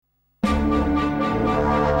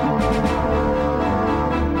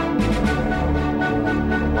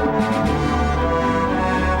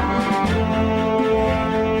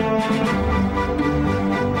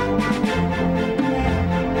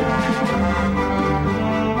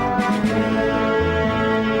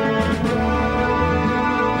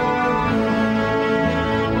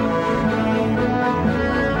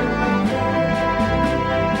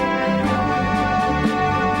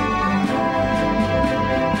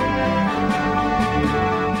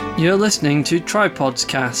You're listening to Tripods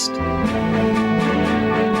Cast.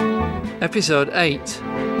 Episode 8.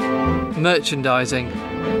 Merchandising.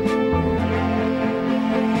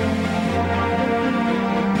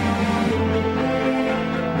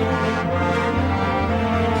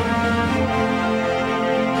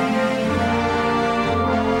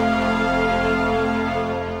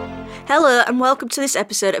 Hello and welcome to this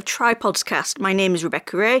episode of Tripods Cast. My name is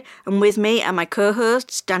Rebecca Ray and with me are my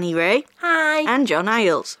co-hosts Danny Ray. Hi. And John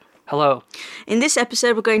Isles. Hello. In this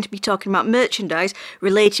episode we're going to be talking about merchandise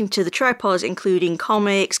relating to the tripods, including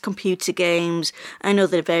comics, computer games and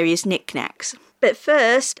other various knickknacks. But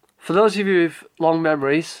first... For those of you with long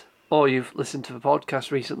memories, or you've listened to the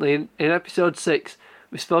podcast recently, in episode 6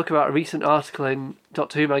 we spoke about a recent article in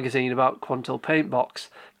Doctor Who magazine about Quantel Paintbox.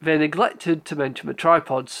 They neglected to mention the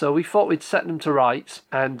tripods, so we thought we'd set them to rights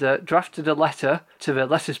and drafted a letter to the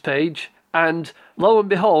letters page, and lo and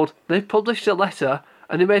behold, they published a letter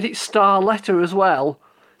and they made it star letter as well.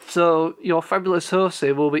 So your fabulous hosts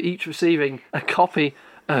here will be each receiving a copy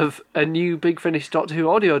of a new Big Finish Doctor Who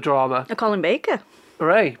audio drama. A Colin Baker.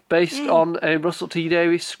 Hooray, based on a Russell T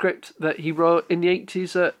Davies script that he wrote in the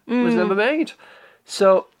 80s that was never made.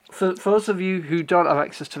 So, for those of you who don't have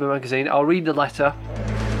access to the magazine, I'll read the letter.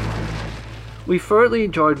 We thoroughly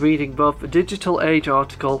enjoyed reading both the Digital Age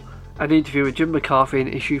article and the interview with Jim McCarthy in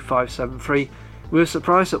issue 573. We were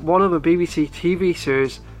surprised that one of the BBC TV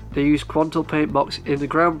series they used Quantel Paintbox in the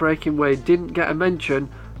groundbreaking way didn't get a mention,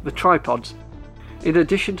 the tripods. In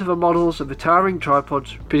addition to the models of the towering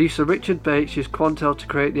tripods, producer Richard Bates used Quantel to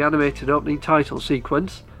create the animated opening title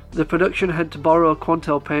sequence. The production had to borrow a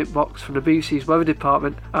Quantel Paintbox from the BBC's weather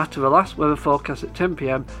department after the last weather forecast at 10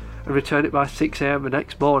 p.m. and return it by 6 a.m. the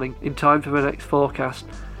next morning, in time for the next forecast.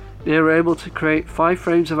 They were able to create 5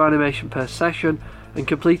 frames of animation per session and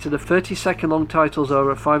completed the 30-second long titles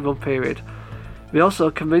over a 5-month period. We also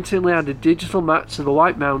convincingly added digital maps of the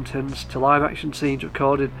White Mountains to live-action scenes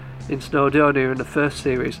recorded in Snowdonia in the first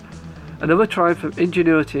series. Another triumph of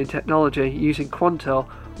ingenuity and technology using Quantel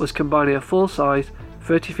was combining a full-size,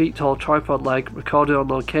 30-feet-tall tripod leg recorded on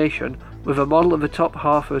location with a model of the top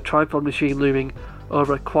half of a tripod machine looming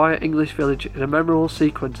over a quiet English village in a memorable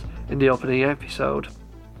sequence in the opening episode.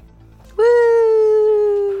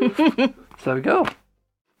 Woo! So there we go.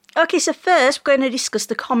 Okay, so first we're going to discuss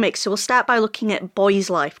the comics, so we'll start by looking at Boy's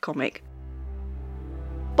Life comic.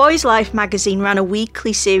 Boy's Life magazine ran a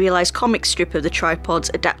weekly serialised comic strip of the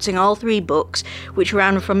tripods, adapting all 3 books, which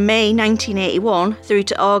ran from May 1981 through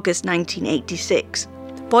to August 1986.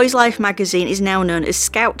 Boy's Life magazine is now known as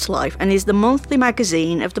Scout's Life and is the monthly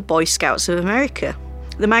magazine of the Boy Scouts of America.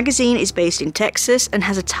 The magazine is based in Texas and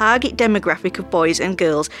has a target demographic of boys and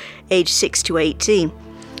girls aged 6 to 18.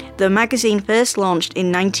 The magazine first launched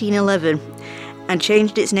in 1911 and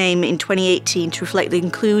changed its name in 2018 to reflect the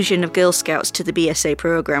inclusion of Girl Scouts to the BSA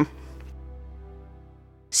programme.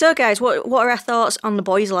 So guys, what are our thoughts on the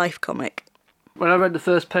Boy's Life comic? When I read the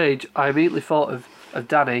first page, I immediately thought of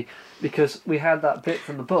Danny, because we had that bit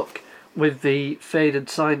from the book with the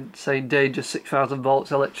faded sign saying danger 6,000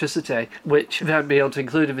 volts electricity, which they hadn't been able to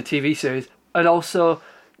include in the TV series. And also,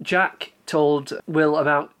 Jack told Will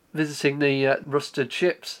about visiting the rusted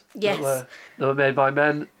ships that were made by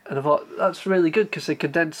men, and I thought that's really good because they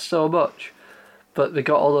condensed so much, but they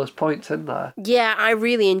got all those points in there. Yeah, I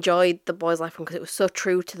really enjoyed the Boy's Life one because it was so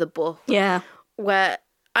true to the book. Yeah. Where,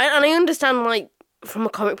 I understand, like, from a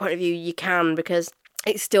comic point of view, you can, because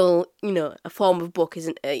it's still, a form of book,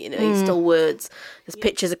 isn't it? It's still words. There's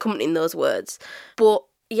pictures accompanying those words. But,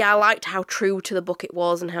 yeah, I liked how true to the book it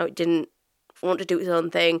was and how it didn't want to do its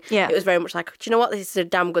own thing. Yeah. It was very much like, do you know what? This is a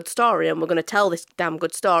damn good story and we're going to tell this damn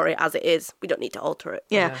good story as it is. We don't need to alter it.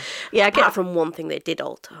 Yeah. Apart from one thing they did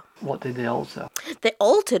alter. What did they alter? They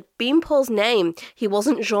altered Beanpole's name. He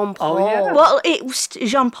wasn't Jean-Paul. Oh, yeah. Well, it was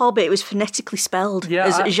Jean-Paul, but it was phonetically spelled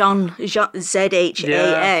as Jean,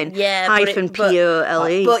 Z-H-A-N, hyphen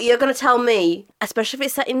P-O-L-E. But you're going to tell me, especially if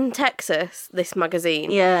it's set in Texas, this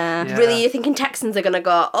magazine. Yeah. Really, you're thinking Texans are going to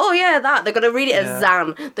go, oh yeah, that. They're going to read it as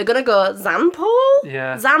Zan. They're going to go, Zanpaul?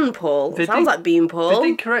 Yeah. Zanpaul. Sounds like Beanpole. They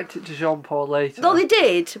did correct it to Jean-Paul later. No, they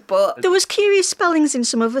did, but... There was curious spellings in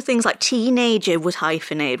some other things, like teenager was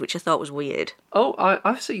hyphenated, which I thought was weird. Oh,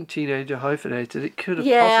 I've seen teenager hyphenated. It could have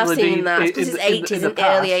I've possibly seen been that. Because it's 80s and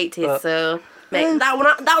early 80s, so... that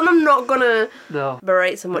one I'm not going to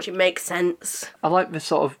berate so much. It makes sense. I like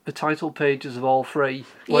the title pages of all 3,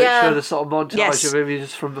 where it showed a sort of montage of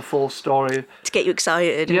images from the full story. To get you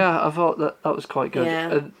excited. Yeah, I thought that was quite good.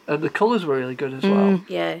 Yeah. And the colours were really good as well.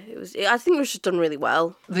 Yeah, I think it was just done really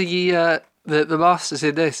well. The masters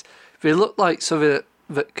in this, they look like something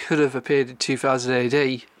that could have appeared in 2000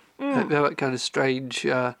 AD. They have that kind of strange,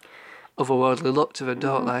 otherworldly look to them,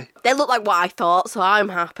 don't they? They look like what I thought, so I'm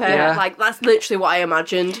happy. Yeah. Like, that's literally what I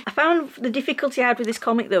imagined. I found the difficulty I had with this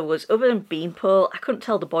comic, though, was other than Beanpole, I couldn't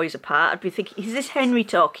tell the boys apart. I'd be thinking, is this Henry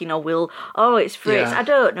talking or Will? Oh, it's Fritz. Yeah. I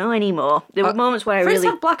don't know anymore. There were moments where Fritz I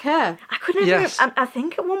really... had black hair. I couldn't Yes. I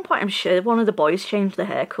think at one point, I'm sure one of the boys changed the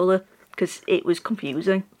hair colour because it was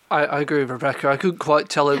confusing. I agree with Rebecca. I couldn't quite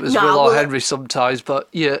tell it was No, Will or well- Henry sometimes, but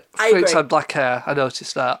yeah, I Fritz agree. had black hair. I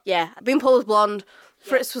noticed that. Yeah, Beanpole was blonde.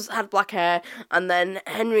 Fritz had black hair, and then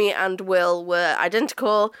Henry and Will were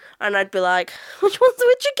identical, and I'd be like, which one's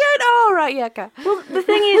which again? Oh, right, yeah, okay. Well, the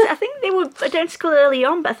thing is, I think they were identical early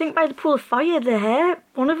on, but I think by the Pool of Fire, the hair,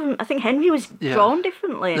 one of them, I think Henry was Yeah. drawn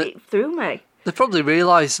differently, and it threw me. They probably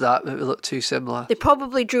realised that they looked too similar. They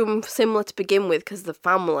probably drew them similar to begin with because the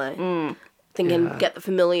family. Thinking, Yeah. get the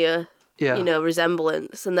familiar, Yeah.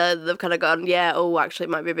 resemblance. And they've kind of gone, yeah, oh, actually, it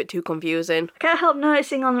might be a bit too confusing. I can't help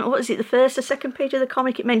noticing on, what is it, the first or second page of the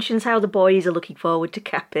comic, it mentions how the boys are looking forward to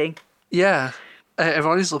capping. Yeah.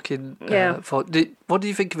 Everyone is looking Yeah. for... What do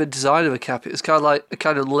you think of the design of a cap? It was kind of like a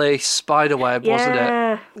kind of lace spider web, wasn't it?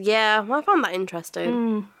 Yeah. Yeah, well, I found that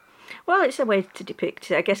interesting. Well, it's a way to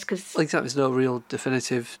depict it, I guess, because... Like that, there's no real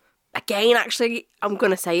definitive... Again, actually, I'm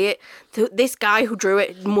going to say it. This guy who drew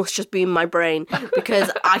it must just be in my brain because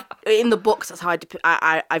in the books, that's how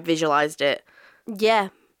I visualised it. Yeah,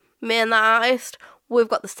 me and that artist, we've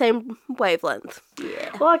got the same wavelength.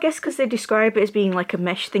 Yeah. Well, I guess because they describe it as being like a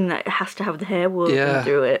mesh thing that has to have the hair woven Yeah.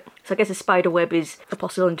 through it. So I guess a spider web is a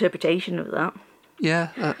possible interpretation of that. Yeah,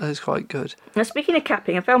 that is quite good. Now, speaking of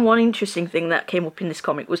capping, I found one interesting thing that came up in this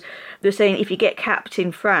comic was they're saying if you get capped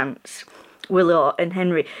in France, Will and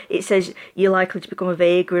Henry, it says you're likely to become a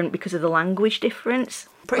vagrant because of the language difference.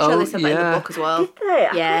 Pretty sure Oh, they said that in yeah. the book as well. Did they?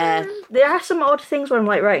 Yeah. There are some odd things where I'm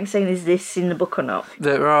like writing saying, is this in the book or not?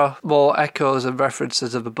 There are more echoes and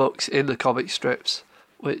references of the books in the comic strips,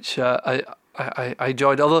 which I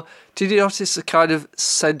enjoyed. Although, did you notice the kind of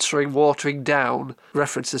censoring, watering down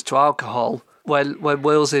references to alcohol when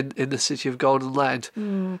Will's in the city of Golden Lead?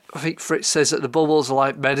 I think Fritz says that the bubbles are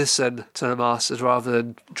like medicine to the masters rather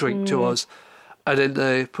than drink to us. And in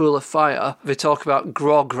the Pool of Fire, they talk about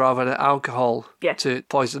grog rather than alcohol Yeah. to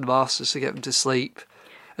poison the masters to get them to sleep.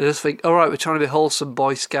 And I just think, all right, we're trying to be wholesome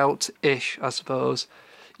Boy Scout-ish, I suppose.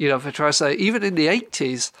 You know, if I try to say, even in the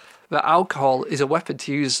 80s, that alcohol is a weapon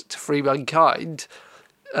to use to free mankind,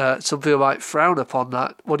 some people might frown upon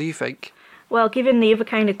that. What do you think? Well, given the other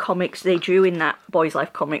kind of comics they drew in that Boys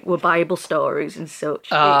Life comic were Bible stories and such,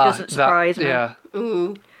 it doesn't surprise me. Yeah.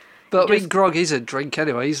 But I mean, grog is a drink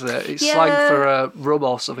anyway, isn't it? It's Yeah. slang for rum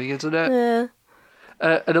or something, isn't it?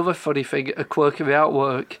 Yeah. Another funny thing, a quirk of the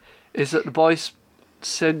artwork, is that the boys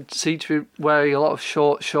seem to be wearing a lot of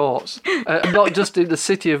short shorts. Not just in the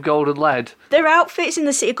city of Golden Lead. Their outfits in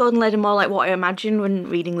the City of Golden Lead are more like what I imagined when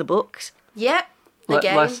reading the books. Yep.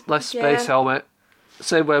 Again. Less space yeah. helmet.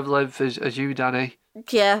 Same wavelength as you, Danny.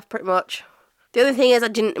 Yeah, pretty much. The other thing is I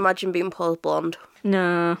didn't imagine being Paul's blonde.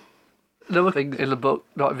 No. Another thing in the book,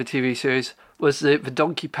 not in the TV series, was the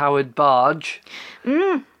donkey-powered barge.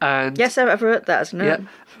 And Yes, I've wrote that, isn't it? Yeah.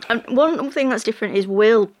 And one thing that's different is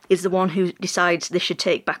Will is the one who decides they should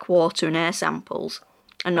take back water and air samples,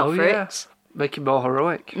 and not Fritz. Make him more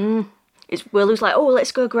heroic. It's Will who's like, oh,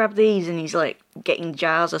 let's go grab these, and he's like getting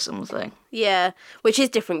jars or something. Yeah, which is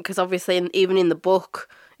different because obviously even in the book,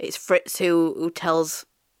 it's Fritz who tells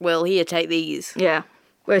Will, here, take these. Yeah.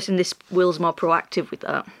 Whereas in this, Will's more proactive with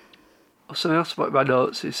that. Something else about my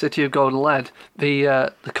notes is City of Golden Lead.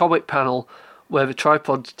 The comic panel where the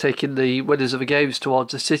tripod's taking the winners of the games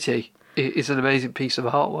towards the city is an amazing piece of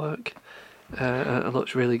artwork. It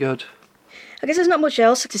looks really good. I guess there's not much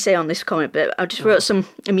else to say on this comic, but I just wrote some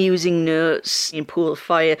amusing notes in Pool of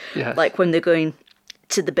Fire, Yes. like when they're going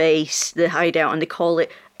to the base, the hideout, and they call it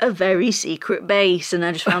a very secret base, and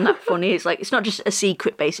I just found that funny. It's like, it's not just a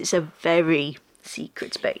secret base, it's a very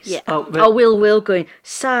secret space. Yeah. Oh, Will going,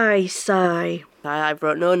 sigh, sigh. I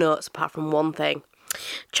wrote no notes apart from one thing.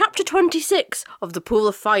 Chapter 26 of The Pool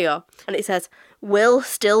of Fire, and it says, Will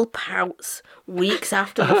still pouts weeks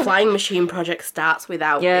after the flying machine project starts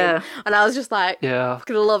without him. And I was just like, Yeah. I'm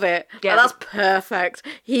gonna love it. Yeah. Yeah. That's perfect.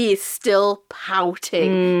 He is still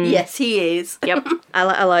pouting. Yes, he is. Yep,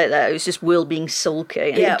 I like that. It was just Will being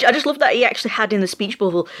sulky. Yeah. I just love that he actually had in the speech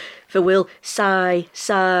bubble for Will, sigh,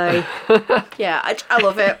 sigh. Yeah, I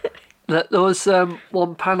love it. There was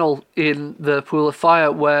one panel in the Pool of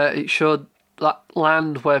Fire where it showed that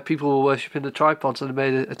land where people were worshipping the tripods and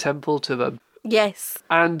they made a temple to them. Yes.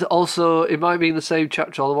 And also, it might be in the same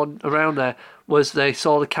chapter, or the one around there, was they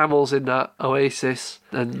saw the camels in that oasis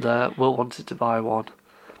and Will wanted to buy one.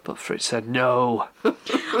 But Fritz said no.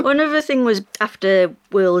 One other thing was after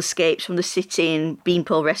Will escapes from the city and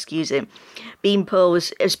Beanpole rescues him, Beanpole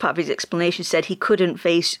was, as part of his explanation, said he couldn't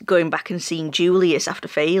face going back and seeing Julius after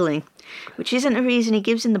failing, which isn't a reason he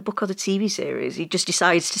gives in the book or the TV series. He just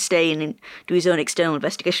decides to stay and do his own external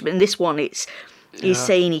investigation. But in this one, he's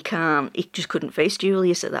saying he just couldn't face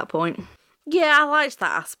Julius at that point. Yeah, I liked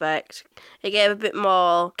that aspect. It gave a bit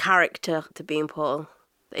more character to Beanpole.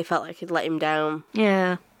 It felt like he'd let him down.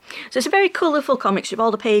 Yeah. So it's a very colourful comic strip.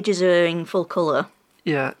 All the pages are in full colour.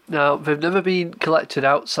 Yeah. Now, they've never been collected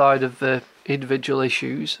outside of the individual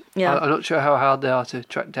issues. Yeah. I'm not sure how hard they are to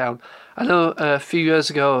track down. I know a few years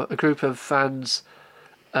ago, a group of fans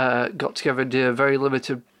got together and did a very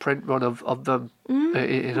limited print run of them in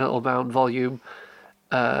a little bound volume.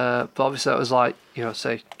 But obviously that was like,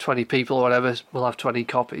 say 20 people or whatever will have 20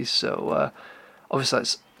 copies. So obviously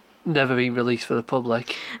it's never been released for the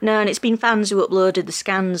public. No, and it's been fans who uploaded the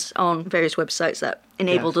scans on various websites that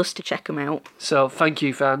enabled us to check them out. So thank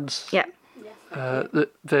you, fans. Yeah.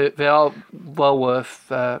 They are well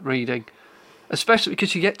worth reading, especially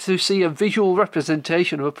because you get to see a visual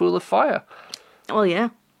representation of a pool of fire. Well, yeah.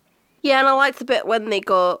 Yeah, and I liked the bit when they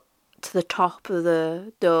go to the top of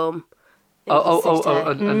the dome.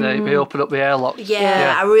 And they open up the airlock.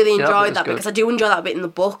 Yeah, I really Yeah, enjoyed that good. because I do enjoy that bit in the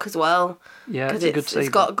book as well. Yeah, because it's a good scene. it's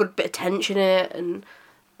got a good bit of tension in it, and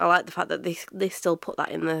I like the fact that they still put that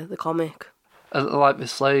in the comic. And like the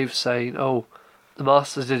slaves saying, "Oh, the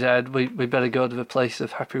masters are dead. We better go to the place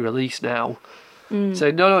of happy release now."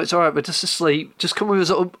 Saying, "No, it's all right. We're just asleep. Just come with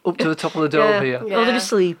us up to the top of the dome here." Oh, they're just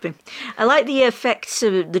sleeping. I like the effects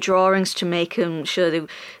of the drawings to make them show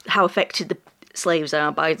how affected the slaves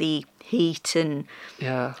are by the heat and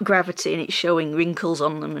gravity, and it's showing wrinkles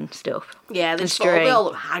on them and stuff. Yeah, strain. they all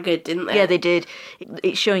look haggard, didn't they? Yeah, they did.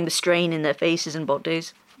 It's showing the strain in their faces and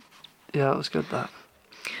bodies. Yeah, that was good. That.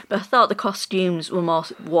 But I thought the costumes were more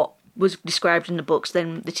what was described in the books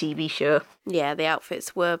than the TV show. Yeah, the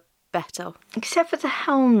outfits were better. Except for the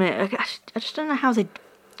helmet. I just don't know how they...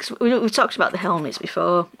 Cause we've talked about the helmets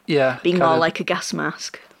before. Yeah. Being kind more of, like a gas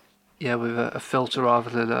mask. Yeah, with a filter rather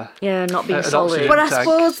than a... Yeah, not being an solid. oxygen But I tank.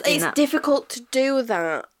 suppose In it's that. difficult to do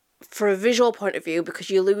that for a visual point of view because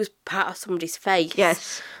you lose part of somebody's face.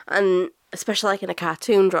 Yes. And especially like in a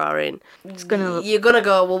cartoon drawing, It's gonna look... you're gonna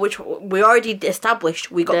go, well, which we already established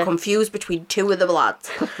we got Yeah. confused between two of the lads.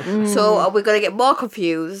 So are we gonna get more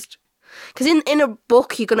confused? Because in a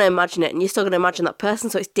book you're gonna imagine it, and you're still gonna imagine that person,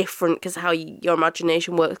 so it's different because how your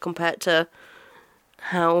imagination works compared to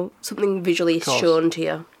how something visually is course. shown to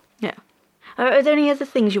you. Yeah. Are there any other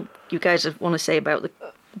things you guys want to say about the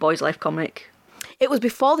Boys Life comic? It was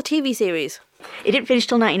before the TV series. It didn't finish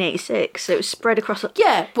till 1986, so it was spread across...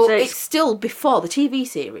 Yeah, but so it's still before the TV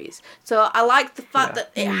series. So I like the fact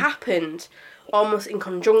that it happened almost in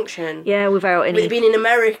conjunction. Yeah, without any... With it being in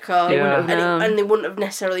America, They wouldn't have known. and they wouldn't have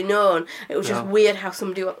necessarily known. It was just weird how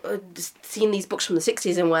somebody just seen these books from the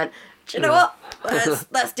 60s and went, do you know what?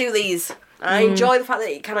 Let's do these. And I enjoy the fact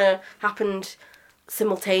that it kind of happened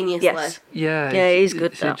simultaneously. Yes. Yeah, it is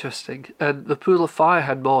good, It's that. interesting. And the Pool of Fire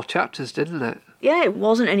had more chapters, didn't it? Yeah, it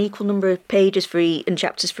wasn't an equal number of pages and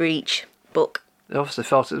chapters for each book. They obviously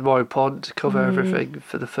felt it was more important to cover everything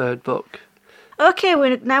for the third book. Okay,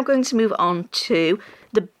 we're now going to move on to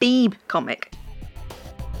the Beeb comic.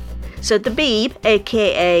 So the Beeb,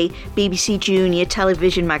 aka BBC Junior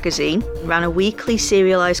television magazine, ran a weekly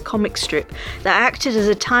serialised comic strip that acted as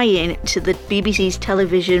a tie-in to the BBC's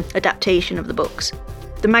television adaptation of the books.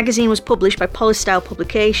 The magazine was published by Polystyle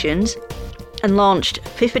Publications and launched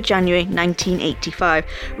 5th of January 1985,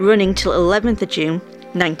 running till 11th of June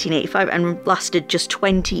 1985 and lasted just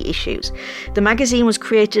 20 issues. The magazine was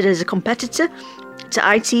created as a competitor to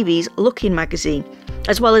ITV's Looking magazine,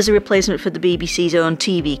 as well as a replacement for the BBC's own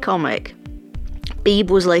TV comic. Beeb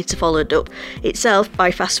was later followed up itself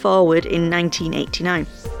by Fast Forward in 1989.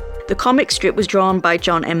 The comic strip was drawn by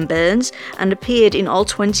John M. Burns and appeared in all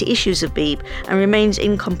 20 issues of Beeb and remains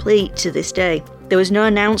incomplete to this day. There was no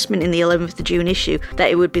announcement in the 11th of June issue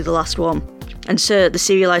that it would be the last one, and so the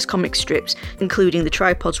serialised comic strips, including the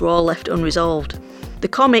tripods, were all left unresolved. The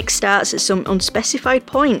comic starts at some unspecified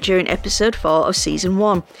point during episode 4 of season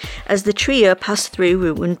 1, as the trio pass through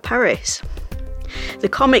ruined Paris. The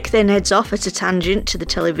comic then heads off at a tangent to the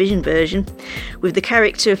television version, with the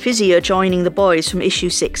character of Physio joining the boys from issue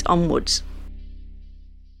 6 onwards.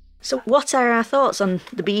 So what are our thoughts on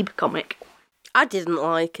the Beeb comic? I didn't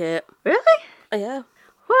like it. Really? Oh, yeah.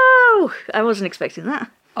 Whoa! I wasn't expecting that.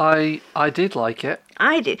 I did like it.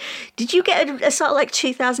 I did. Did you get a sort of like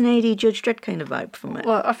 2000 AD Judge Dredd kind of vibe from it?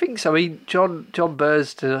 Well, I think so. I mean, John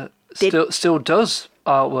Burns still does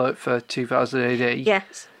artwork for 2000 AD.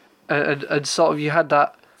 Yes. And sort of you had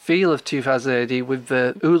that feel of 2000 AD with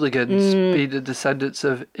the hooligans being the descendants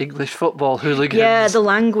of English football hooligans. Yeah, the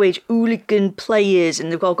language, hooligan players,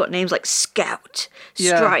 and they've all got names like Scout,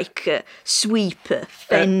 Striker, Sweeper,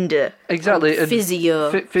 Fender. Exactly. And Physio.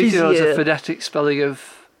 Physio is a Physio. phonetic spelling of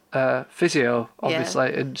physio,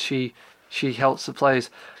 obviously, and she helps the players.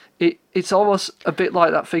 It's almost a bit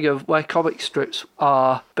like that thing of where comic strips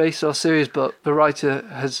are based on a series, but the writer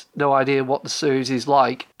has no idea what the series is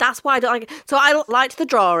like. That's why I don't like it. So I liked the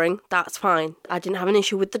drawing. That's fine. I didn't have an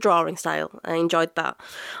issue with the drawing style. I enjoyed that.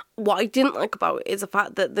 What I didn't like about it is the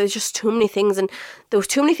fact that there's just too many things, and there was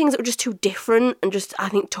too many things that were just too different and just, I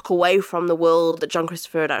think, took away from the world that John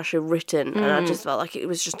Christopher had actually written. And I just felt like it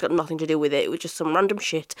was just got nothing to do with it. It was just some random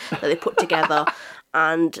shit that they put together.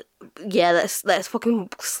 And yeah, let's fucking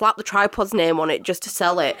slap the tripod's name on it just to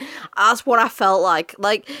sell it. That's what I felt like.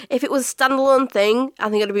 Like, if it was a standalone thing, I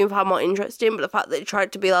think it'd have been far more interesting. But the fact that it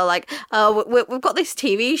tried to be like, we've got this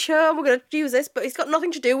TV show, we're going to use this, but it's got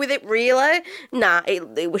nothing to do with it, really. Nah,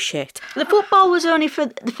 it was shit. The football was only for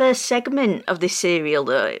the first segment of this serial,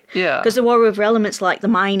 though. Yeah. Because there were other elements like the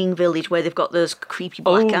mining village where they've got those creepy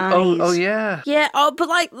black eyes. Oh, yeah. Yeah, but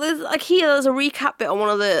there's a recap bit on one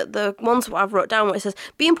of the ones that I've wrote down where it says,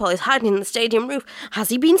 Beanpole is hiding in the stadium roof. Has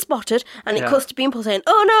he been spotted? And it cuts to Beanpole saying,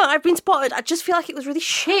 oh no, I've been spotted. I just feel like it was really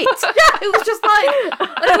shit. It was just like,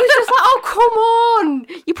 oh, come on.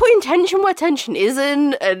 You're putting tension where tension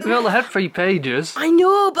isn't. And We only had 3 pages. I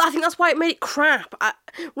know, but I think that's why it made it crap.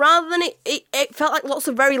 Rather than it felt like lots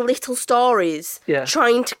of very little stories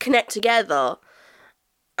trying to connect together.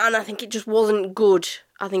 And I think it just wasn't good.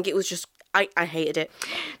 I think it was just, I hated it.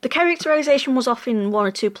 The characterisation was off in one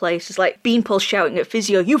or two places, like Beanpole shouting at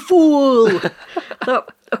Physio, "You fool!" I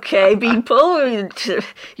thought, okay, Beanpole,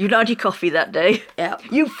 you had your coffee that day. Yeah.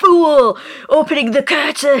 You fool! Opening the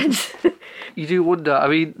curtains! You do wonder. I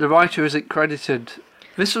mean, the writer isn't credited.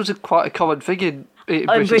 This was quite a common thing in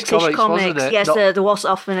British comics, wasn't it? yes, Not- there was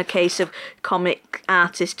often a case of comic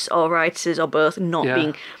artists or writers or both not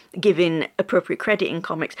being given appropriate credit in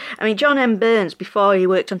comics. I mean, John M. Burns, before he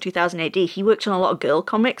worked on 2000 AD, he worked on a lot of girl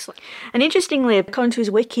comics. And interestingly, according to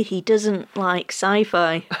his wiki, he doesn't like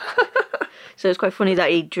sci-fi. So it's quite funny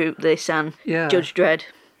that he drew this and Judge Dredd,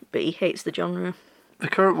 but he hates the genre. The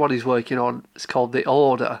current one he's working on is called The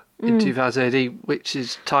Order in 2000 AD, which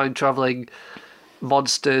is time-travelling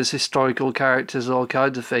monsters, historical characters, all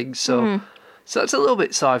kinds of things. So it's a little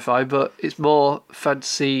bit sci-fi, but it's more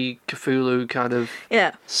fantasy, Cthulhu kind of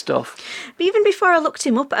stuff. But even before I looked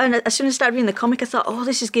him up, and as soon as I started reading the comic, I thought, oh,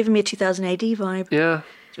 this is giving me a 2000 AD vibe. Yeah.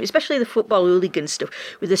 Especially the football hooligan stuff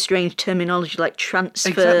with the strange terminology like transfer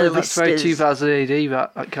Exactly, that's very listers. 2000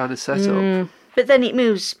 AD, that kind of setup. But then it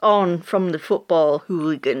moves on from the football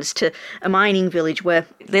hooligans to a mining village where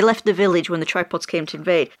they left the village when the tripods came to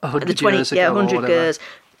invade. 100 years ago or 100 whatever. years.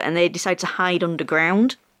 And they decide to hide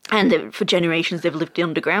underground. And for generations they've lived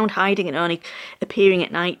underground, hiding and only appearing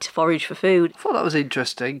at night to forage for food. I thought that was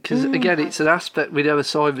interesting because, again, it's an aspect we never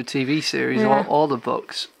saw in the TV series or the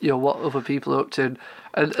books, what other people are up to.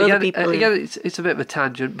 And again, it's a bit of a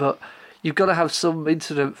tangent, but you've got to have some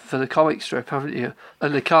incident for the comic strip, haven't you?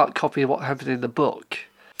 And they can't copy what happened in the book.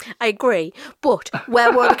 I agree, but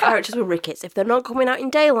where were the characters with rickets? If they're not coming out in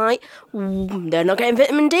daylight, they're not getting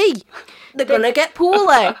vitamin D. They're going to get poorly,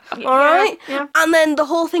 all right? Yeah. And then the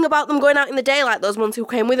whole thing about them going out in the daylight, those ones who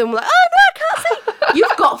came with them were like, oh, no, I can't see.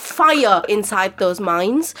 You've got fire inside those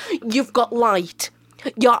mines. You've got light.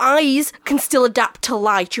 Your eyes can still adapt to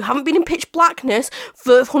light. You haven't been in pitch blackness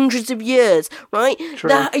for hundreds of years, right? True.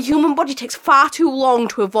 The human body takes far too long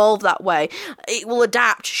to evolve that way. It will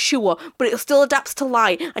adapt, sure, but it still adapts to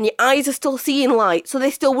light, and your eyes are still seeing light, so they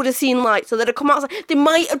still would have seen light, so they'd have come outside. They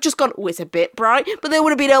might have just gone, oh, it's a bit bright, but they would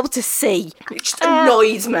have been able to see. It just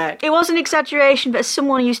annoys me. It was an exaggeration, but as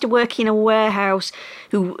someone who used to work in a warehouse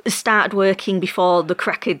who started working before the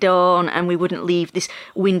crack of dawn and we wouldn't leave this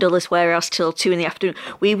windowless warehouse till 2 PM,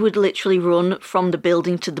 we would literally run from the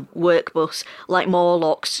building to the work bus like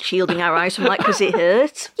Morlocks, shielding our eyes from light because it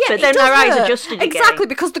hurt. Yeah, but it then does our eyes hurt. adjusted again. Exactly,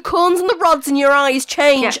 because the cones and the rods in your eyes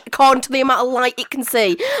change according to the amount of light it can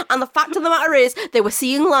see. And the fact of the matter is, they were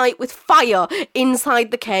seeing light with fire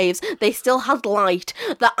inside the caves. They still had light.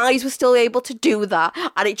 Their eyes were still able to do that.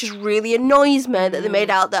 And it just really annoys me that they made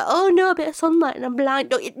out that, oh no, a bit of sunlight and I'm blind.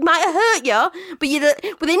 No, it might have hurt you, but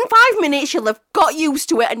within 5 minutes you'll have got used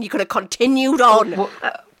to it and you could have continued on.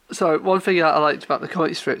 Sorry, one thing that I liked about the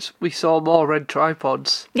comic strips, we saw more red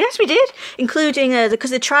tripods. Yes, we did, including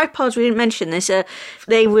because the tripods, we didn't mention this,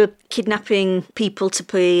 they were kidnapping people to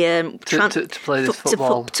play To play this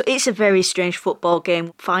football. It's a very strange football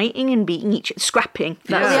game, fighting and beating each other, scrapping.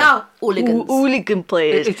 Yeah. They are hooligans. Hooligan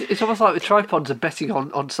players. It's almost like the tripods are betting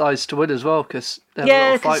on sides to win as well, because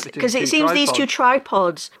Yeah, because it seems these two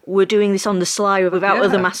tripods were doing this on the sly without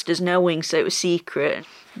other masters knowing, so it was secret.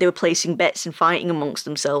 They were placing bets and fighting amongst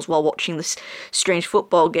themselves while watching this strange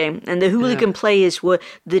football game. And the hooligan players were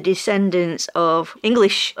the descendants of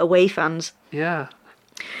English away fans. Yeah.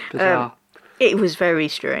 Bizarre. It was very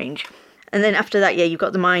strange. And then after that, you've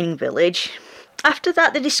got the mining village. After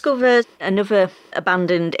that, they discover another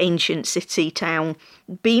abandoned ancient city town.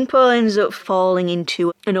 Beanpole ends up falling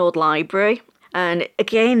into an old library. And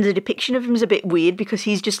again, the depiction of him is a bit weird because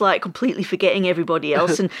he's just like completely forgetting everybody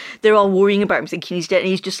else and they're all worrying about him thinking he's dead and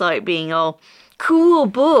he's just like being all, cool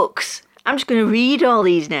books. I'm just going to read all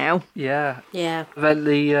these now. Yeah. Yeah. Then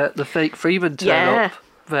the fake Freeman turn up.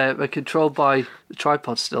 They're controlled by the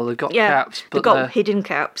tripods still. They've got caps. But they've got hidden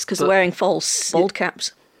caps because they're wearing false bald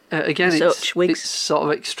caps. Again, it's sort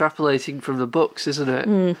of extrapolating from the books, isn't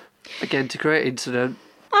it? Again, to create incident.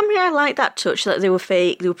 I mean, I like that touch that they were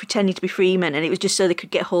fake, they were pretending to be freemen, and it was just so they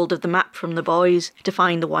could get hold of the map from the boys to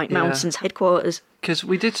find the White Mountains headquarters. Because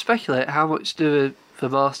we did speculate how much do the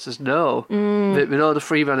masters know. We know the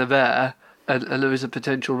freemen are there, and there is a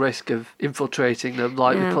potential risk of infiltrating them.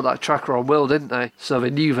 Like, they put that tracker on Will, didn't they? So they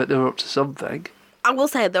knew that they were up to something. I will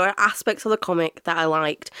say there are aspects of the comic that I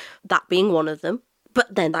liked, that being one of them,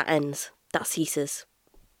 but then that ends. That ceases.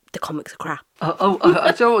 The comics are crap. I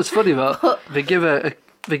don't know what's funny about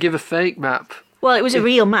they give a fake map. Well, it was a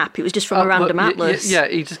real map. It was just from a random atlas. Yeah,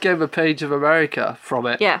 he just gave a page of America from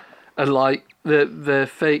it. Yeah. And like the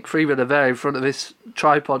fake freemen are there in front of this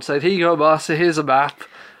tripod saying, "Here you go, master. Here's a map,"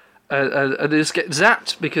 and they just get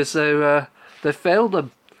zapped because they failed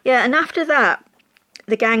them. Yeah, and after that,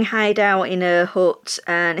 the gang hide out in a hut,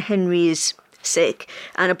 and Henry is sick,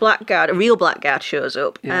 and a real blackguard, shows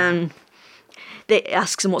up, and they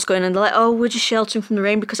asks them what's going on. They're like, "Oh, we're just sheltering from the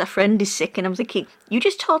rain because our friend is sick." And I'm thinking, you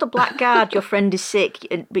just told a blackguard your friend is sick,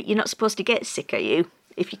 but you're not supposed to get sick, are you?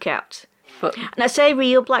 If you can't. But, and I say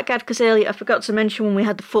real blackguard because earlier I forgot to mention when we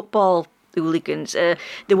had the football hooligans, there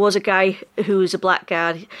was a guy who was a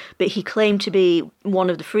blackguard, but he claimed to be one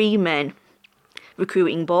of the free men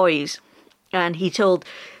recruiting boys, and he told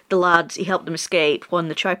the lads, he helped them escape when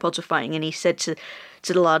the tripods were fighting, and he said to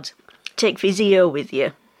the lads, "Take Physio with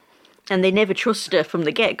you." And they never trust her from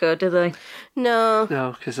the get-go, do they? No,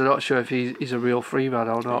 because they're not sure if he's a real freeman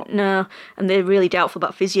or not. No, and they're really doubtful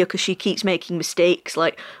about Physio because she keeps making mistakes,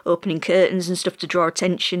 like opening curtains and stuff to draw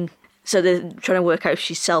attention. So they're trying to work out if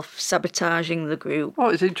she's self-sabotaging the group. Well,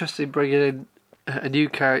 it's interesting bringing in a new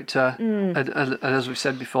character, and as we've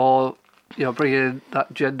said before, bringing in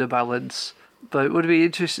that gender balance. But it would be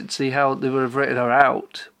interesting to see how they would have written her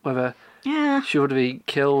out, whether she would have been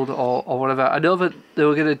killed or whatever. I know that they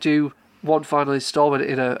were going to do one final instalment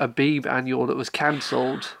in a Beeb annual that was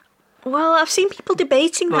cancelled. Well, I've seen people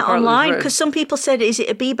debating that online because some people said, is it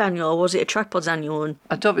a Beeb annual or was it a Tripods annual? And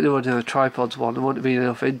I don't think they would do a Tripods one. There wouldn't have been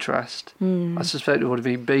enough interest. I suspect it would have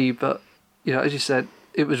been Beeb, but as you said,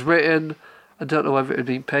 it was written. I don't know whether it had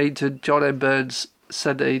been painted. John M. Burns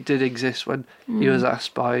said that he did exist when he was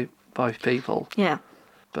asked by people. Yeah.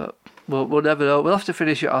 But we'll never know. We'll have to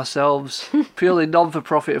finish it ourselves. Purely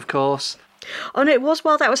non-for-profit, of course. Oh, no, it was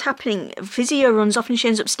while that was happening. Physio runs off and she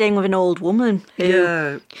ends up staying with an old woman.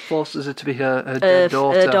 Who forces her to be her dead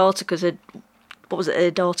daughter. Her daughter, because her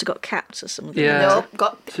daughter got capped or something. Yeah. No,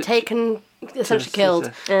 got taken, essentially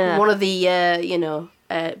killed. One of the,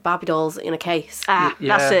 Barbie dolls in a case.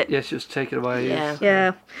 That's it. Yeah, she was taken away.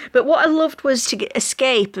 Yeah. But what I loved was to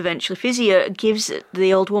escape eventually. Physio gives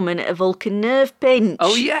the old woman a Vulcan nerve pinch.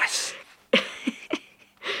 Oh, yes!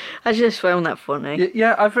 I just found that funny.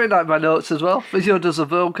 Yeah, I've written that in my notes as well. Physio does a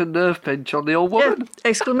Vulcan nerve pinch on the old woman. Yeah.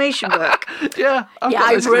 Exclamation mark. Yeah,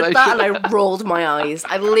 I read that and I rolled my eyes.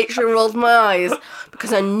 I literally rolled my eyes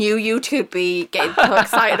because I knew you two would be getting so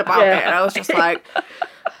excited about it. And I was just like,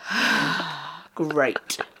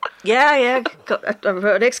 great. Yeah. I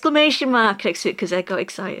wrote an exclamation mark next to it because I got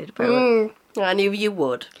excited about it. I knew you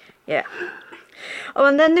would. Yeah. Oh,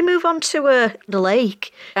 and then they move on to the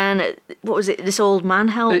lake, and what was it? This old man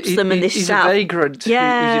helps them, and he's a vagrant who's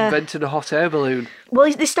invented a hot air balloon.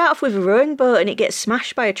 Well, they start off with a rowing boat, and it gets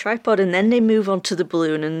smashed by a tripod, and then they move on to the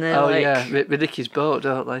balloon, and they're with Nicky's boat,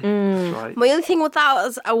 don't they? That's right. My only thing with that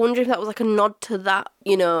was, I wonder if that was like a nod to that,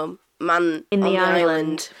 man in on the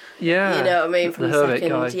island. Yeah, you know what I mean, from the hermit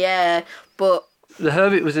second. guy. Yeah, but The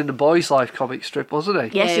Hermit was in the Boy's Life comic strip, wasn't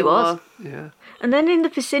he? Yes, Yeah, he was. Yeah. And then in the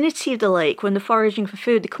vicinity of the lake, when they're foraging for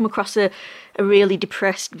food, they come across a really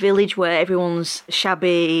depressed village where everyone's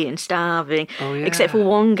shabby and starving, Oh, yeah. except for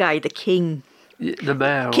one guy, the king. The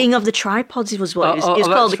mayor. King of the Tripods was what it was. It was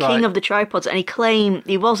called the that's King right. of the Tripods, and he claimed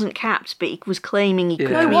he wasn't capped, but he was claiming he could.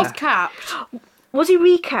 Yeah. No, he Yeah. was capped. Was he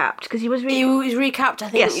recapped? Because he was He was recapped, I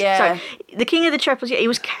think. Yes, yeah. sorry. The King of the Tripods. Yeah, he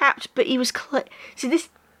was capped, but he was. See this.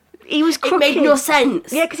 He was It crooked. made no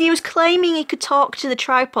sense. Yeah, because he was claiming he could talk to the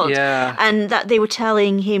tripods, Yeah. and that they were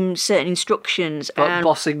telling him certain instructions, But and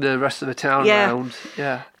bossing the rest of the town Yeah. around.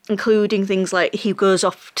 Yeah. including things like he goes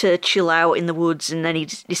off to chill out in the woods, and then he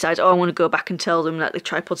decides, oh, I want to go back and tell them that the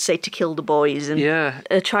tripods say to kill the boys, and Yeah.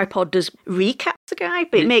 a tripod does recap the guy,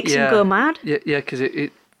 but it makes yeah. him go mad. Yeah, because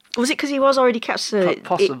it Was it because he was already capped, so it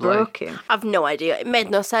Possibly. broke him? I've no idea. It made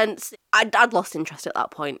no sense. I'd lost interest at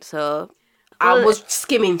that point, so I Well, was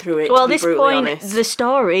skimming through it. Well, to be this brutally point, honest. the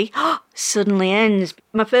story suddenly ends.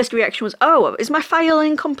 My first reaction was, oh, is my file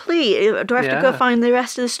incomplete? Do I have to go Yeah. find the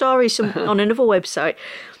rest of the story on another website?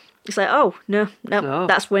 It's like, oh, no, No.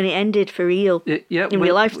 that's when it ended for real. yeah, In we-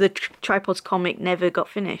 real life, the Tripods comic never got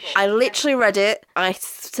finished. I literally read it. I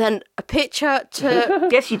sent a picture to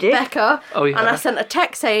Yes, you did. Becca, Oh, yeah. and I sent a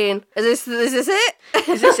text saying, "Is this it?"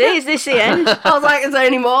 Is this it? Is this the end? I was like, "Is there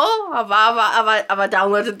any more? Have I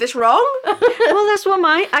downloaded this wrong?" Well, that's what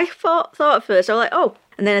I thought at first. I was like, oh.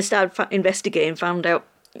 And then I started investigating, found out,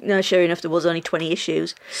 sure enough, there was only 20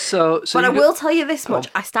 issues. So But I you will tell you this much.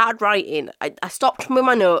 I started writing. I stopped with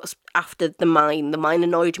my notes after the mine. The mine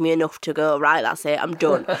annoyed me enough to go, right, that's it, I'm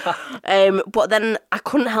done. But then I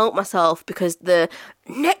couldn't help myself because the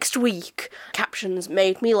next week captions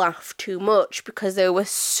made me laugh too much because they were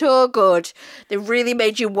so good. They really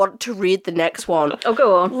made you want to read the next one. Oh,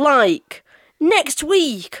 go on. Like, next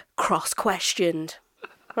week, cross-questioned.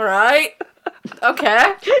 All right?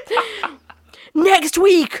 Okay. Next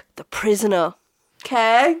week, the prisoner.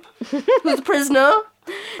 Okay? Who's the prisoner?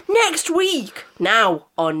 Next week, now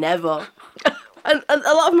or never. And a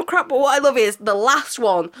lot of them are crap, but what I love is the last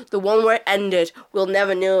one, the one where it ended, we'll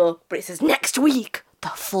never know. But it says, next week, the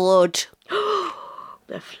flood.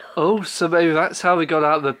 The flow. Oh, so maybe that's how we got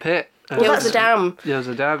out of the pit. It was the dam. Yeah, it was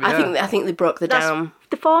a dam, yeah. I think they broke the dam.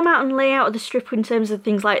 The format and layout of the strip in terms of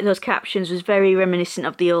things like those captions was very reminiscent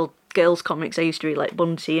of the old girls' comics I used to read, like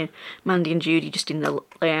Bunty and Mandy and Judy, just in the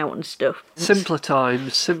layout and stuff. Simpler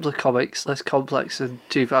times, simpler comics, less complex than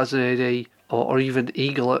 2000 AD or even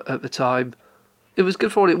Eagle at the time. It was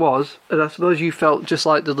good for what it was, and I suppose you felt just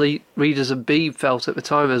like the readers of Beeb felt at the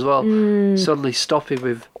time as well. Suddenly stopping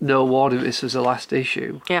with no warning this was the last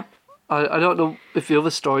issue. Yeah. I don't know if the other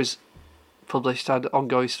stories published had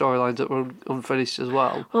ongoing storylines that were unfinished as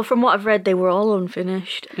well. Well, from what I've read, they were all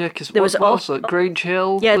unfinished. Yeah, because There was also Grange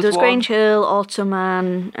Hill. Yeah, there was one. Grange Hill,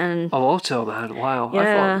 Automan, and Oh, Automan! Wow, I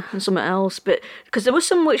yeah, thought and something else. But because there was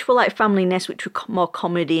some which were like Family Nest, which were more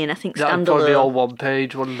comedy, and I think that would probably be all standalone. one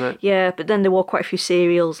page, wouldn't it? Yeah, but then there were quite a few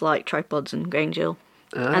serials like Tripods and Grange Hill,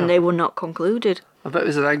 and they were not concluded. I bet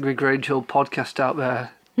there's an Angry Grange Hill podcast out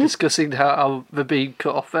there discussing how the Beeb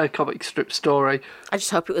cut off their comic strip story. I just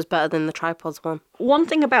hope it was better than the Tripods one. One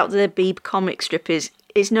thing about the Beeb comic strip is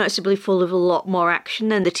it's noticeably full of a lot more action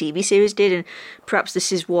than the TV series did, and perhaps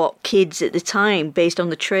this is what kids at the time, based on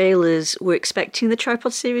the trailers, were expecting the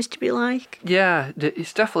Tripod series to be like. Yeah,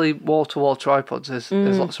 it's definitely wall-to-wall tripods. There's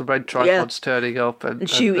lots of red tripods turning up and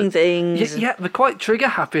Shooting things. Yeah, they're quite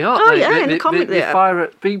trigger-happy, aren't Oh, they? yeah, in the comic they they are. fire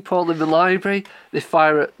at Beanpole in the library, they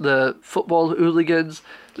fire at the football hooligans,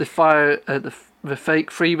 they fire at the fake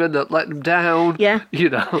Freeman that let them down. Yeah. You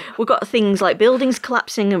know. We've got things like buildings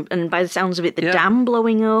collapsing and by the sounds of it, the Yeah. dam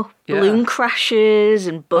blowing up, Yeah. balloon crashes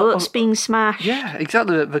and boats being smashed. Yeah,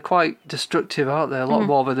 exactly. They're quite destructive, aren't they? A lot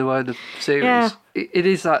more than they were in the series. Yeah. It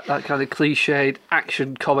is that kind of cliched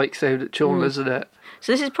action comics aimed at children, isn't it?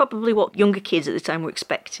 So this is probably what younger kids at the time were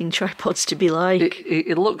expecting Tripods to be like.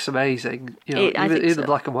 It looks amazing. You know, I think even so. the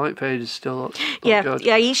black and white pages still look yeah, good.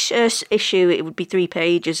 yeah. Each issue it would be 3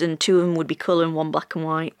 pages, and 2 of them would be colour and 1 black and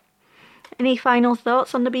white. Any final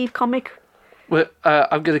thoughts on the Beeb comic? Well,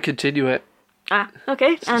 I'm going to continue it. Ah,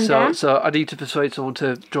 okay. And So I need to persuade someone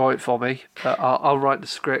to draw it for me. I'll write the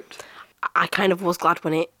script. I kind of was glad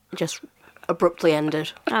when it just abruptly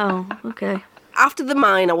ended. oh, okay. After the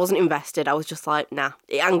mine, I wasn't invested. I was just like, nah,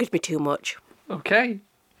 it angered me too much. Okay.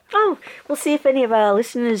 Oh, we'll see if any of our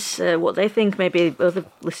listeners what they think. Maybe other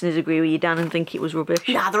listeners agree with you, Dan, and think it was rubbish.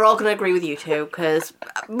 Nah, they're all going to agree with you too, because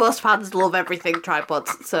most fans love everything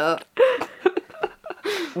Tripods, so...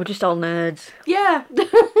 We're just all nerds. Yeah.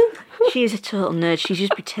 She is a total nerd. She's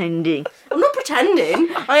just pretending. I'm not pretending.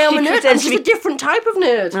 I am She a nerd. I'm pretends just to a different type of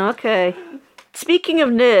nerd. Okay. Speaking of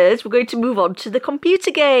nerds, we're going to move on to the computer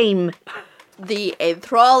game. The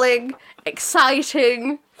enthralling,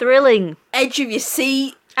 exciting, Thrilling, edge of your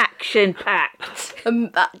seat. action-packed.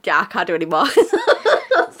 I can't do anymore.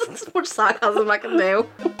 That's as much sarcasm I can do.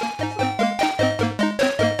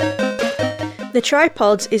 The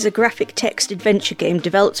Tripods is a graphic text adventure game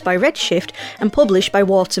developed by Redshift and published by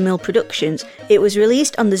Watermill Productions. It was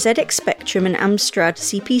released on the ZX Spectrum and Amstrad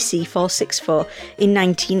CPC 464 in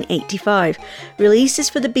 1985. Releases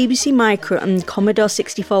for the BBC Micro and Commodore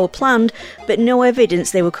 64 were planned, but no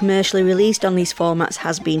evidence they were commercially released on these formats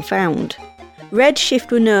has been found.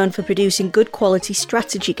 Redshift were known for producing good quality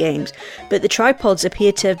strategy games, but the Tripods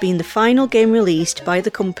appear to have been the final game released by the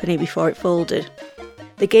company before it folded.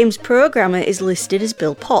 The game's programmer is listed as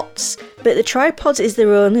Bill Potts, but the Tripods is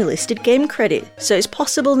their only listed game credit, so it's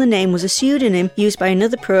possible the name was a pseudonym used by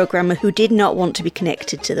another programmer who did not want to be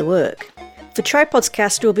connected to the work. For Tripods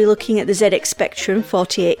Cast, we'll be looking at the ZX Spectrum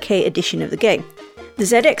 48K edition of the game. The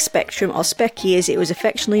ZX Spectrum, or Speccy as it was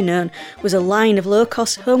affectionately known, was a line of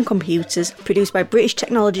low-cost home computers produced by British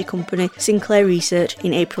technology company Sinclair Research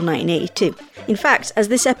in April 1982. In fact, as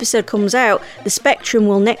this episode comes out, the Spectrum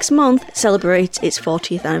will next month celebrate its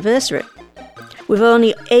 40th anniversary. With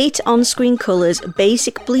only 8 on-screen colours,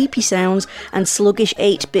 basic bleepy sounds and sluggish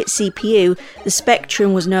 8-bit CPU, the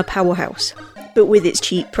Spectrum was no powerhouse. But with its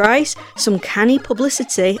cheap price, some canny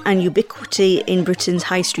publicity and ubiquity in Britain's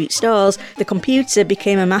high street stores, the computer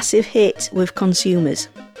became a massive hit with consumers.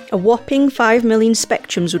 A whopping 5 million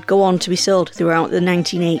Spectrums would go on to be sold throughout the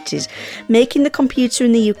 1980s, making the computer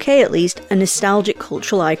in the UK at least a nostalgic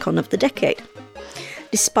cultural icon of the decade.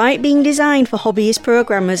 Despite being designed for hobbyist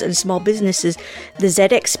programmers and small businesses, the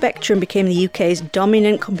ZX Spectrum became the UK's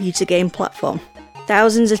dominant computer game platform.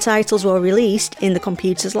 Thousands of titles were released in the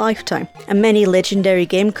computer's lifetime, and many legendary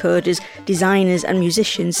game coders, designers and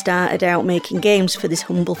musicians started out making games for this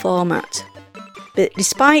humble format. But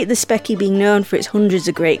despite the Speccy being known for its hundreds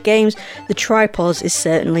of great games, the Tripods is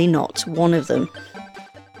certainly not one of them.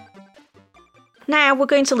 Now we're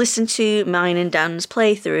going to listen to mine and Dan's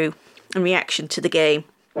playthrough and reaction to the game.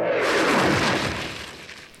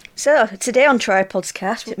 So, today on Tripods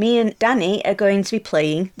Cast, me and Danny are going to be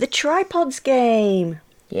playing the Tripods game.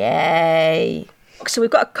 Yay! So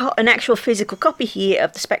we've got an actual physical copy here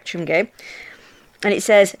of the Spectrum game. And it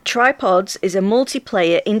says, Tripods is a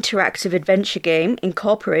multiplayer interactive adventure game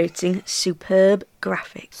incorporating superb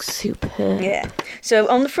graphics. Superb. Yeah. So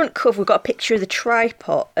on the front cover, we've got a picture of the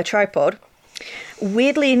tripod.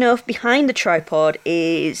 Weirdly enough, behind the tripod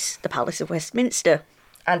is the Palace of Westminster.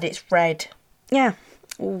 And it's red. Yeah.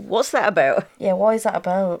 What's that about? Yeah, what is that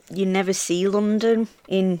about? You never see London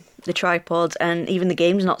in the Tripods, and even the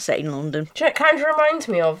game's not set in London. Do you know, it kind of reminds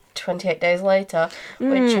me of 28 Days Later,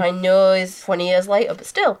 which I know is 20 years later, but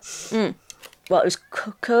still. Well, it was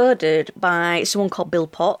coded by someone called Bill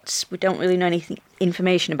Potts. We don't really know any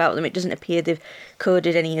information about them. It doesn't appear they've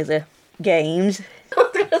coded any of the games. I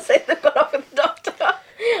was going to say they've gone off with the doctor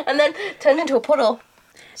and then turned into a puddle.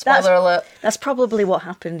 Spoiler alert. That's probably what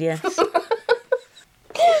happened, yes.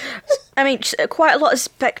 I mean, quite a lot of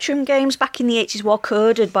Spectrum games back in the 80s were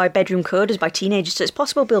coded by bedroom coders, by teenagers, so it's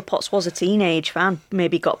possible Bill Potts was a teenage fan,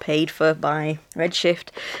 maybe got paid for by Redshift.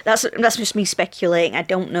 That's just me speculating, I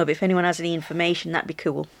don't know, but if anyone has any information, that'd be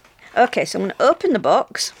cool. Okay, so I'm going to open the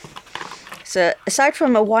box. So, aside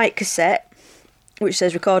from a white cassette, which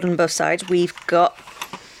says record on both sides, we've got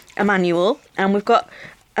a manual, and we've got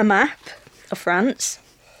a map of France.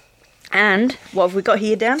 And what have we got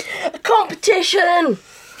here, Dan? A competition!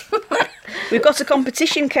 We've got a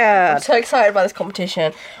competition card. I'm so excited about this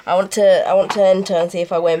competition. I want to enter and see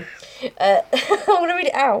if I win. I'm going to read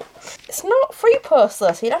it out. It's not free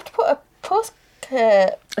poster, so you'd have to put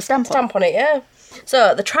a stamp on it, yeah.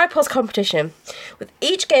 So, the Tripods competition. With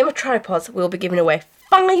each game of Tripods, we'll be giving away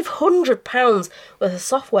 £500 worth of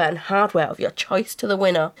software and hardware of your choice to the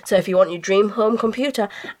winner. So if you want your dream home computer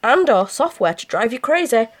and or software to drive you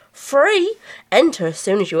crazy, free, enter as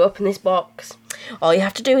soon as you open this box. All you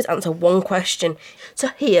have to do is answer one question. So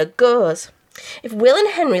here goes. If Will and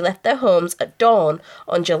Henry left their homes at dawn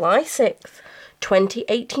on July 6th,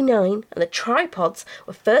 2089, and the Tripods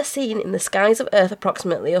were first seen in the skies of Earth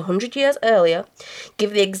approximately 100 years earlier,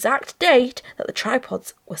 give the exact date that the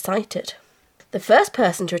Tripods were sighted. The first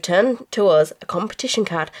person to return to us a competition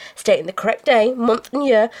card stating the correct day, month and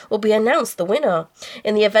year will be announced the winner.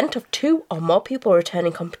 In the event of 2 or more people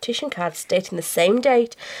returning competition cards stating the same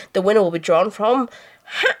date, the winner will be drawn from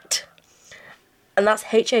HAT. And that's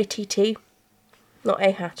HATT, not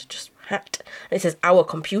a hat, just HAT. And it says our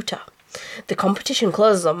computer. The competition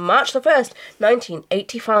closes on March the 1st,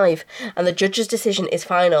 1985, and the judge's decision is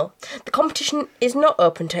final. The competition is not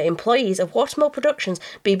open to employees of Watermill Productions,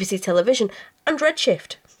 BBC Television, and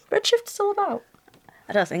Redshift. Redshift is all about.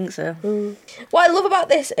 I don't think so. What I love about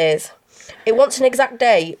this is, it wants an exact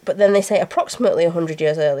date, but then they say approximately 100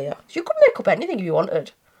 years earlier. So you could make up anything if you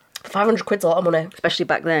wanted. 500 quid's a lot of money. Especially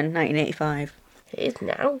back then, 1985. It is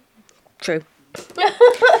now. True.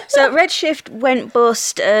 So Redshift went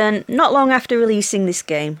bust not long after releasing this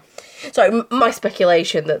game. Sorry, my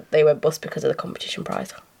speculation that they went bust because of the competition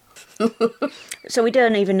prize. So we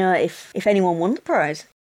don't even know if anyone won the prize.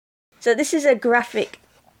 So this is a graphic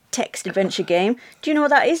text adventure game. Do you know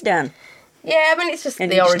what that is, Dan? Yeah, I mean, it's just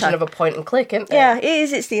And the you just origin type- of a point and click, isn't it? Yeah, it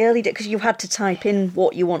is. It's the early days because you had to type in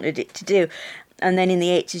what you wanted it to do. And then in the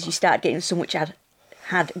 80s you started getting some which had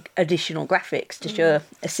additional graphics to show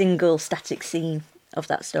a single static scene of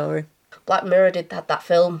that story. Black Mirror had that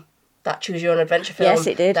film, that Choose Your Own Adventure film. Yes,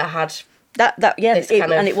 it did. That had...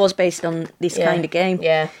 And it was based on this kind of game.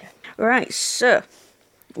 Yeah. Right, so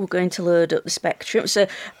we're going to load up the Spectrum. So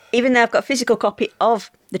even though I've got a physical copy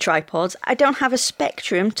of the tripods, I don't have a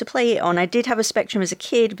Spectrum to play it on. I did have a Spectrum as a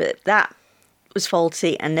kid, but that was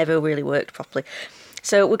faulty and never really worked properly.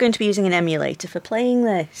 So we're going to be using an emulator for playing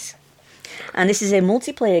this. And this is a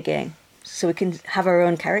multiplayer game, so we can have our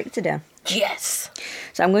own character down. Yes.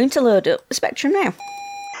 So I'm going to load up the Spectrum now.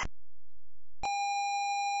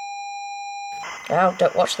 Now,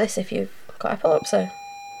 don't watch this if you've got epilepsy.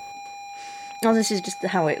 Oh, this is just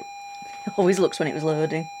how it always looks when it was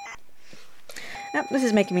loading. Oh, this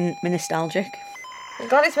is making me nostalgic. I'm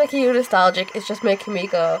glad it's making you nostalgic. It's just making me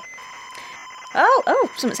go, Oh,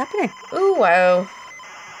 something's happening. ooh, wow.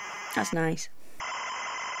 That's nice.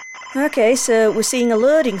 Okay, so we're seeing a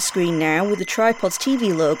loading screen now with the Tripod's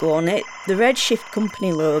TV logo on it, the Redshift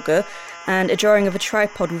company logo, and a drawing of a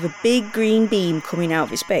tripod with a big green beam coming out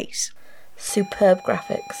of its base. Superb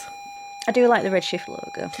graphics. I do like the Redshift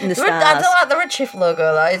logo. And the I stars. don't like the Redshift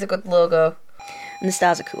logo. That is a good logo. And the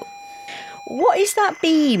stars are cool. What is that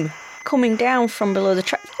beam coming down from below the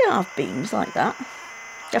track? They don't have beams like that.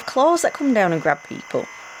 They have claws that come down and grab people.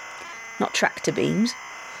 Not tractor beams.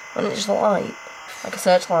 Why not just a light? Like a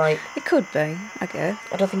searchlight. It could be, I guess.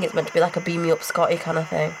 I don't think it's meant to be like a beam me up Scotty kind of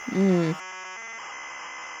thing.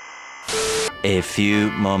 A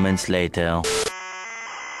few moments later.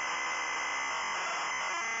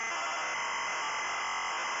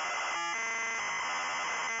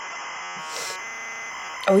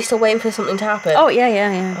 Are we still waiting for something to happen? Oh,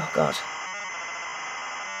 yeah. Oh, God.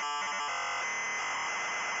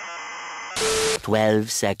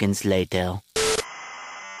 12 seconds later.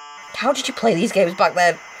 How did you play these games back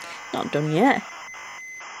then? Not done yet.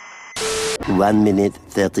 1 minute,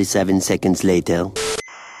 37 seconds later.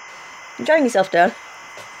 Enjoying yourself, Dad?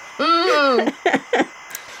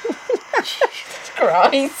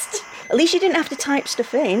 Christ. At least you didn't have to type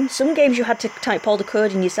stuff in. Some games you had to type all the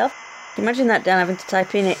code in yourself. Imagine that, Dan, having to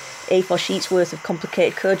type in A4 sheets worth of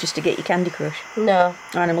complicated code just to get your Candy Crush. No.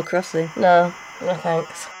 Or Animal Crossing. No. No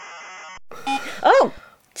thanks. Oh!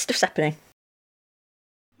 Stuff's happening.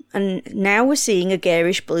 And now we're seeing a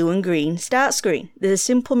garish blue and green start screen. There's a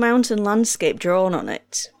simple mountain landscape drawn on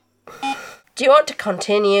it. Do you want to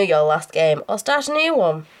continue your last game or start a new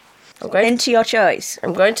one? Enter your choice.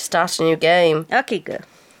 I'm going to start a new game. Okay, go.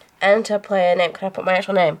 Enter player name. Can I put my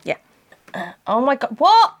actual name? Yeah. Oh my god.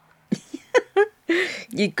 What?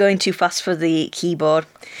 You're going too fast for the keyboard.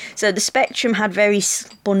 So the Spectrum had very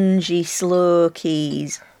spongy, slow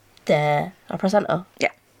keys. There. I press enter. Yeah.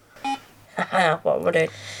 What am I doing?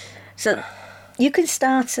 So you can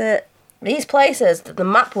start at... These places that the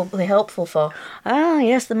map will be helpful for. Ah,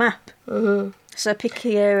 yes, the map. Mm-hmm. So pick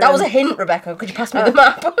your... That was a hint, Rebecca. Could you pass me the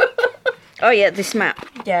map? Oh, yeah, this map.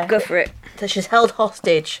 Yeah. Go for it. So she's held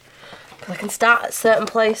hostage. Because I can start at certain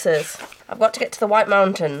places. I've got to get to the White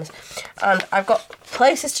Mountains. And I've got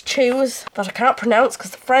places to choose that I can't pronounce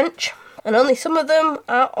because they're French. And only some of them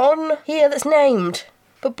are on here that's named.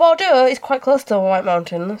 But Bordeaux is quite close to the White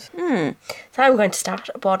Mountains. So I'm going to start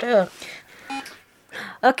at Bordeaux.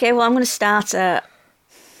 Okay, well, I'm going to start at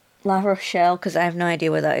La Rochelle because I have no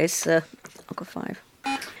idea where that is, so I'll go 5.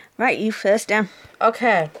 Right, you first, Dan.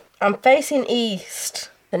 Okay, I'm facing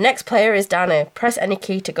east. The next player is Danny. Press any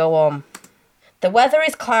key to go on. The weather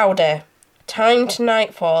is cloudy. Time to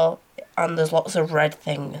nightfall, and there's lots of red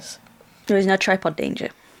things. There is no tripod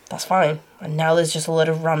danger. That's fine. And now there's just a load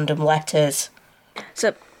of random letters.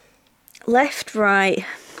 So, left, right,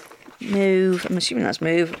 move. I'm assuming that's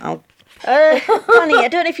move. Funny, I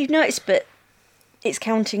don't know if you've noticed, but It's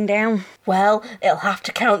counting down. Well, it'll have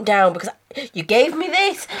to count down because you gave me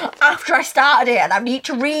this after I started it and I need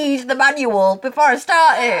to read the manual before I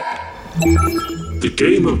start it. The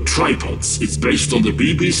game of Tripods is based on the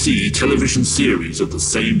BBC television series of the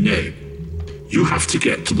same name. You have to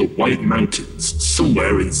get to the White Mountains,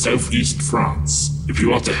 somewhere in southeast France, if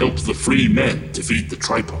you are to help the Free Men defeat the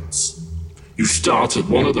Tripods. You start at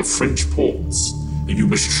one of the French ports, and you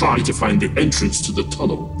must try to find the entrance to the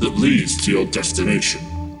tunnel that leads to your destination.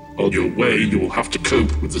 On your way, you will have to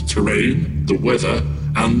cope with the terrain, the weather,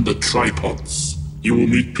 and the tripods. You will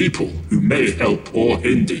meet people who may help or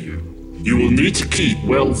hinder you. You will need to keep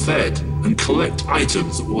well fed and collect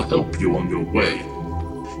items that will help you on your way.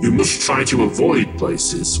 You must try to avoid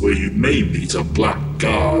places where you may meet a black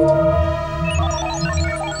guard.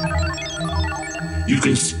 You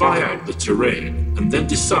can spy out the terrain and then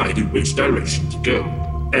decide in which direction to go.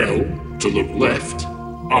 L to look left,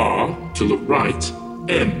 R to look right,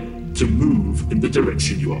 M to move in the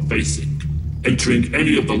direction you are facing. Entering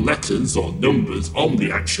any of the letters or numbers on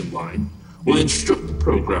the action line will instruct the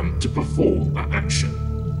program to perform that action.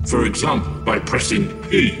 For example, by pressing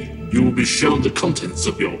P, you will be shown the contents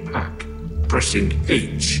of your pack. Pressing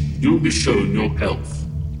H, you will be shown your health.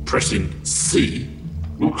 Pressing C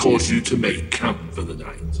will cause you to make camp for the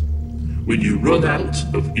night. When you run out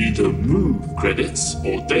of either move credits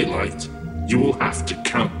or daylight, you will have to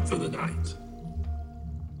camp for the night.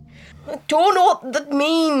 I don't know what that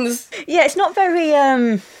means. Yeah, it's not very,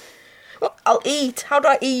 Well, I'll eat. How do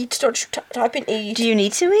I eat? Don't you type in eat. Do you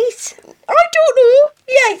need to eat? I don't know.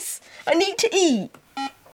 Yes, I need to eat.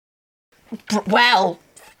 Well,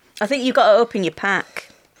 I think you've got to open your pack.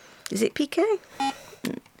 Is it PK?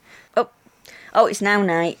 Oh, it's now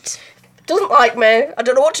night. doesn't like me. I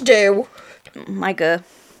don't know what to do. My go.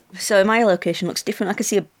 So my location looks different. I can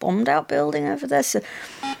see a bombed out building over there. So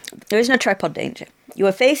there is no tripod danger. You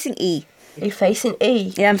are facing E. Are you facing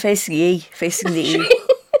E? Yeah, I'm facing E. Facing the E.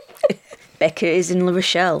 Becca is in La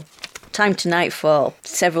Rochelle. Time to nightfall.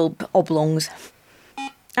 Several oblongs.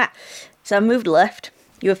 So I moved left.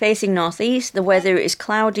 You are facing northeast. The weather is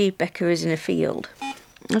cloudy. Becca is in a field. I'm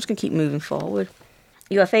just going to keep moving forward.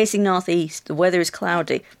 You are facing northeast. The weather is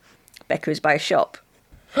cloudy. Becca is by a shop.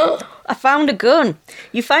 I found a gun.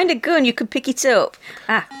 You find a gun, you can pick it up.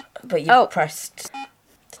 But you've pressed.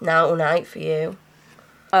 It's now night for you.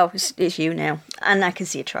 Oh, it's you now. And I can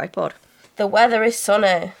see a tripod. The weather is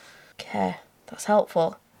sunny. Okay, that's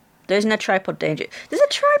helpful. There's no tripod danger. There's a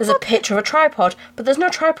tripod. There's a picture of a tripod, but there's no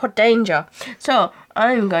tripod danger. So,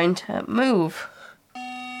 I'm going to move.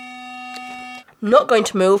 I'm not going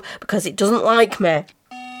to move because it doesn't like me.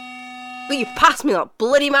 Will you pass me that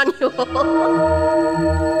bloody manual?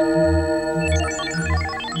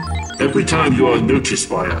 Every time you are noticed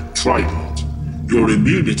by a tripod, your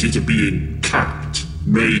immunity to being capped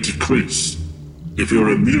may decrease. If your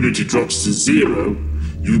immunity drops to 0,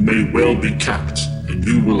 you may well be capped and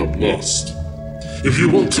you will have lost. If you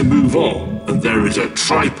want to move on and there is a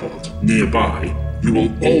tripod nearby, you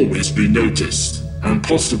will always be noticed and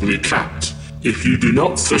possibly capped if you do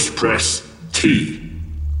not first press T.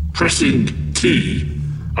 Pressing T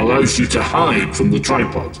allows you to hide from the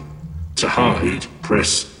tripod. To hide,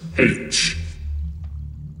 press H.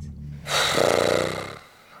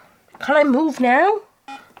 Can I move now?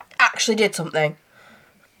 Actually did something.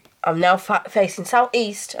 I'm now facing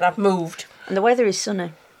southeast and I've moved. And the weather is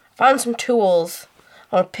sunny. Found some tools.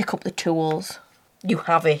 I want to pick up the tools. You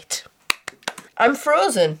have it. I'm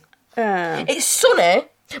frozen. It's sunny,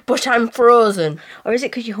 but I'm frozen. Or is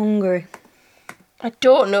it because you're hungry? I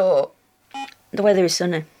don't know. The weather is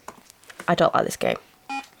sunny. I don't like this game.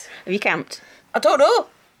 Have you camped? I don't know.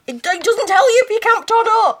 It doesn't tell you if you camped or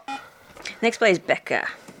not. Next place is Becca.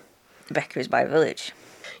 Becca is by a village.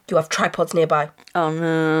 You have tripods nearby. Oh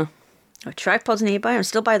no. A tripod's nearby. I'm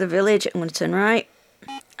still by the village. I'm going to turn right.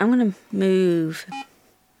 I'm going to move.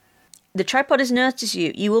 The tripod has noticed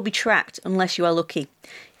you. You will be tracked unless you are lucky.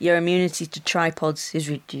 Your immunity to tripods is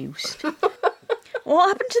reduced. What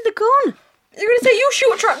happened to the gun? You're going to say you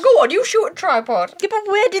shoot a tripod? Go on, you shoot a tripod. Yeah, but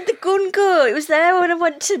where did the gun go? It was there when I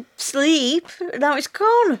went to sleep. Now it's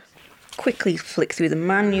gone. Quickly flick through the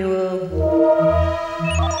manual.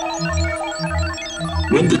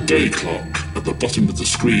 When the day clock at the bottom of the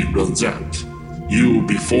screen runs out, you will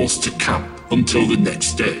be forced to camp until the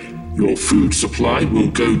next day. Your food supply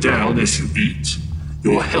will go down as you eat,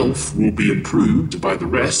 your health will be improved by the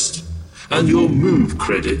rest, and your move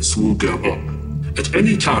credits will go up. At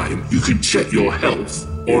any time, you can check your health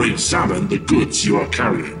or examine the goods you are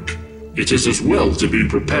carrying. It is as well to be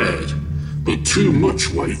prepared, but too much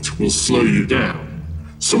weight will slow you down.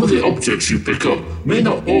 Some of the objects you pick up may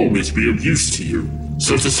not always be of use to you,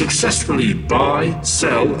 so to successfully buy,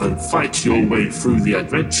 sell, and fight your way through the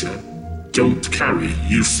adventure, don't carry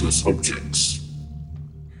useless objects.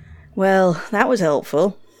 Well, that was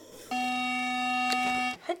helpful.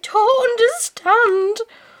 I don't understand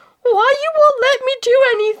why you won't let me do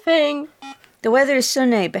anything. The weather is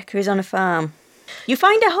sunny. Becca is on a farm. You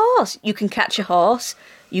find a horse. You can catch a horse.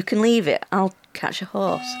 You can leave it. I'll catch a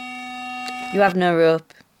horse. You have no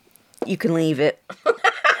rope. You can leave it. It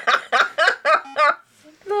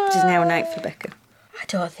is now night for Becca. I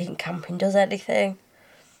don't think camping does anything.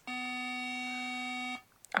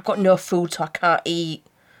 I've got no food, so I can't eat.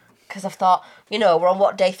 Because I've thought, we're on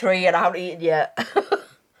what, day 3 and I haven't eaten yet.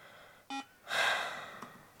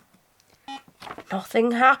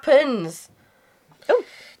 Nothing happens. Oh,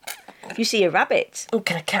 you see a rabbit. Oh,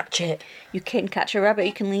 can I catch it? You can catch a rabbit.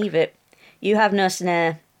 You can leave it. You have no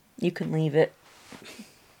snare. You can leave it.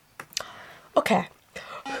 Okay.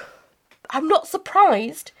 I'm not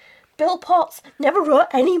surprised Bill Potts never wrote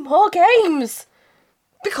any more games.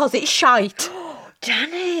 Because it's shite.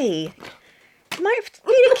 Danny. It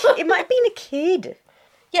might have been a kid.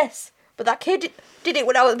 Yes, but that kid did it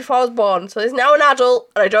before I was born, so he's now an adult,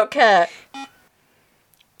 and I don't care.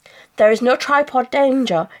 There is no tripod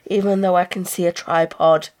danger, even though I can see a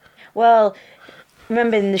tripod. Well,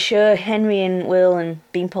 remember in the show, Henry and Will and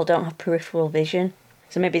Beanpole don't have peripheral vision,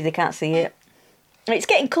 so maybe they can't see it. It's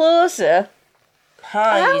getting closer.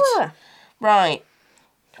 Hide. Ah. Right.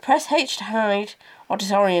 Press H to hide or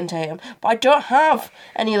disorientate him, but I don't have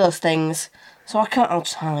any of those things, so I can't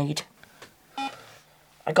just hide.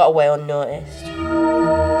 I got away unnoticed.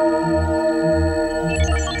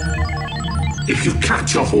 If you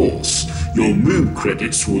catch a horse, your move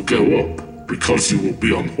credits will go up because you will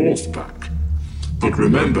be on horseback. But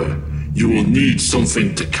remember, you will need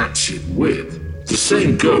something to catch it with. The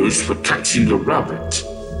same goes for catching a rabbit.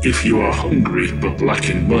 If you are hungry but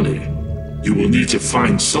lacking money, you will need to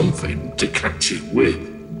find something to catch it with.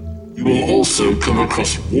 You will also come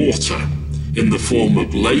across water in the form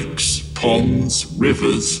of lakes, ponds,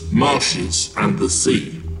 rivers, marshes, and the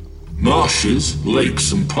sea. Marshes,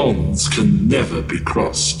 lakes, and ponds can never be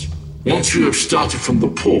crossed. Once you have started from the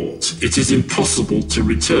port, it is impossible to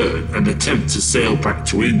return and attempt to sail back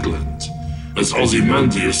to England, as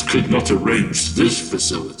Ozymandias could not arrange this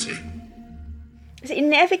facility. It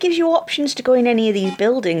never gives you options to go in any of these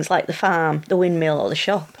buildings, like the farm, the windmill, or the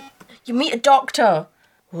shop. You meet a doctor.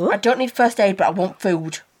 What? I don't need first aid, but I want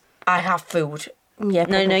food. I have food. Yeah,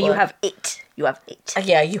 No, probably. you have it. You have it.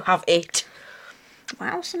 Yeah, you have it.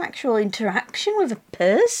 Wow, some actual interaction with a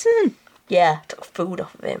person. Yeah, took food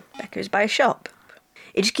off of him. Becca's by a shop.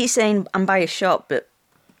 It just keeps saying, I'm by a shop, but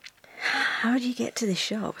how do you get to this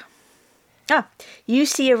shop? Ah, you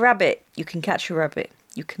see a rabbit. You can catch a rabbit.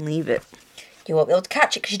 You can leave it. You won't be able to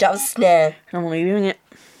catch it because you don't have a snare. I'm leaving it.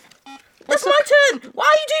 It's my turn! Why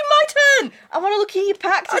are you doing my turn? I want to look at your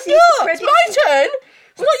pack to see No, if it's my turn!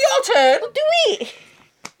 It's not your turn! Do it!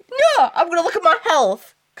 No, I'm going to look at my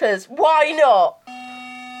health. Because why not?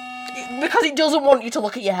 Because it doesn't want you to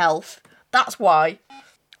look at your health. That's why.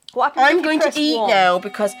 What happens if I'm you going to press eat 1? now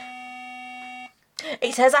because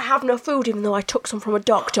it says I have no food even though I took some from a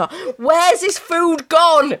doctor. Where's this food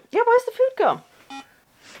gone? Yeah, where's the food gone?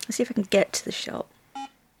 Let's see if I can get to the shop.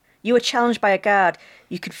 You are challenged by a guard.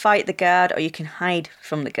 You can fight the guard or you can hide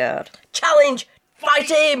from the guard. Challenge! Fight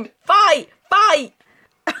him! Fight! Fight!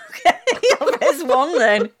 Okay, there's 1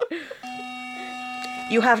 then.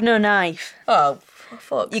 You have no knife. Oh, for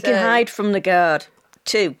fuck's You can sake. hide from the guard.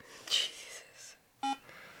 2. Jesus.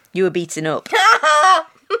 You were beaten up.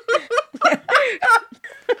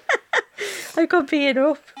 I got beaten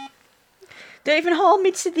up. Don't even hold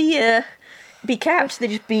me to the be couch, they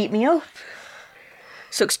just beat me up.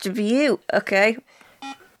 Sucks to be you, okay.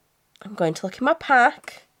 I'm going to look in my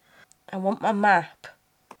pack. I want my map.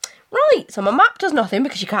 Right, so my map does nothing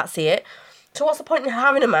because you can't see it. So what's the point in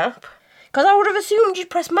having a map? Because I would have assumed you'd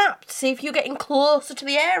press map to see if you're getting closer to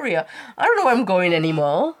the area. I don't know where I'm going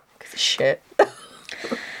anymore. Because of shit.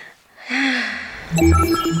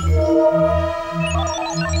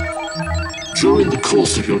 During the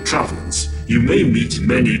course of your travels, you may meet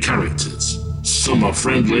many characters. Some are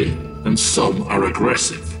friendly, and some are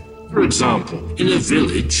aggressive. For example, in a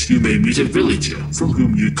village, you may meet a villager from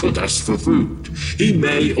whom you could ask for food. He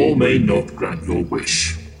may or may not grant your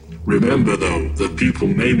wish. Remember, though, that people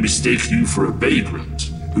may mistake you for a vagrant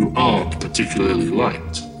who aren't particularly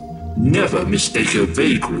liked. Never mistake a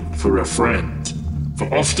vagrant for a friend,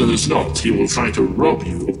 for often as not, he will try to rob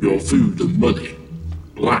you of your food and money.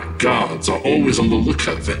 Black guards are always on the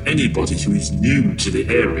lookout for anybody who is new to the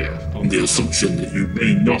area on the assumption that you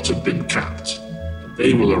may not have been capped.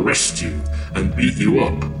 They will arrest you and beat you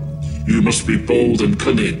up. You must be bold and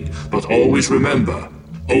cunning, but always remember,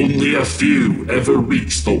 only a few ever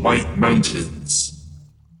reach the White Mountains.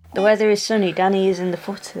 The weather is sunny. Danny is in the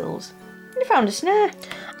foothills. You found a snare.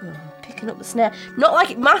 Picking up the snare. Not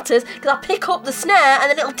like it matters, because I pick up the snare and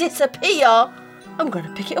then it'll disappear. I'm going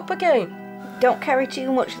to pick it up again. Don't carry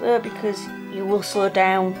too much though, because you will slow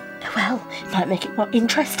down. Well, it might make it more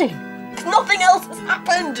interesting. Because nothing else has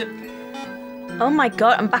happened. Oh my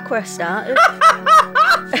god, I'm back where I started.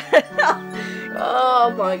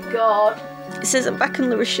 Oh my god. It says I'm back in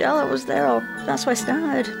La Rochelle. I was there. That's where I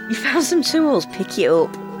started. You found some tools. Pick it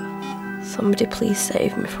up. Somebody please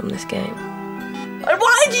save me from this game. And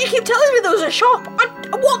why do you keep telling me there was a shop?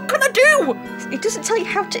 What can I do? It doesn't tell you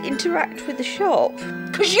how to interact with the shop.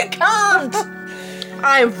 Because you can't.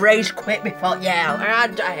 I've rage quit before. Yeah, I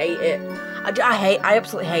hate it. I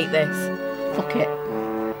absolutely hate this. Fuck it.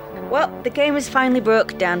 Well, the game has finally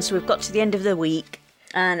broke down, so we've got to the end of the week.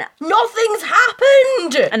 And nothing's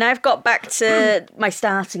happened! And I've got back to my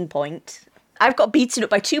starting point. I've got beaten up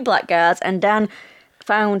by 2 blackguards, and Dan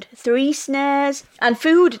found 3 snares and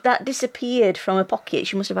food that disappeared from her pocket.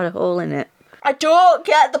 She must have had a hole in it. I don't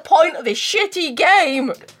get the point of this shitty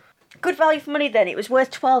game. Good value for money then. It was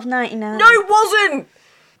worth $12.99. No, it wasn't!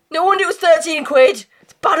 No wonder it was 13 quid.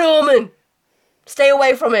 It's bad omen. Stay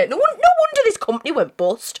away from it. No wonder this company went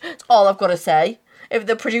bust. That's all I've got to say. If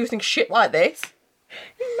they're producing shit like this.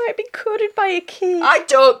 It might be coded by a kid. I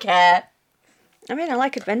don't care. I mean, I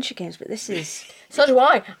like adventure games, but this is... So do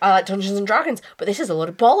I. I like Dungeons and Dragons, but this is a load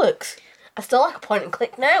of bollocks. I still like a point and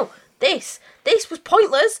click now. This was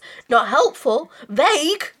pointless, not helpful,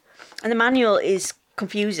 vague. And the manual is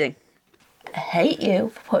confusing. I hate you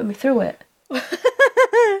for putting me through it.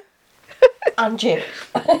 And you.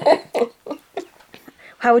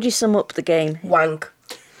 How would you sum up the game? Wank.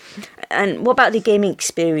 And what about the gaming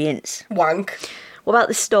experience? Wank. What about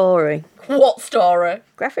the story? What story?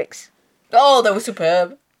 Graphics. Oh, they were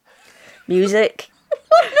superb. Music.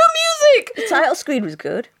 No music! The title screen was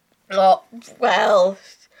good. Oh, well,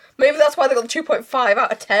 maybe that's why they got the 2.5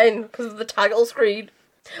 out of 10, because of the title screen.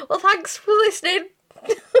 Well, thanks for listening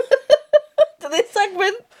to this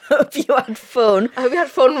segment. Hope you had fun. I hope you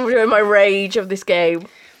had fun during my rage of this game.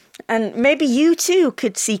 And maybe you too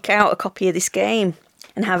could seek out a copy of this game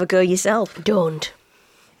and have a go yourself. Don't.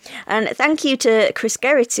 And thank you to Chris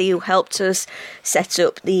Geraghty, who helped us set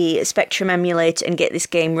up the Spectrum emulator and get this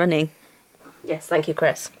game running. Yes, thank you,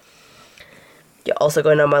 Chris. You're also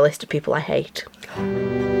going on my list of people I hate.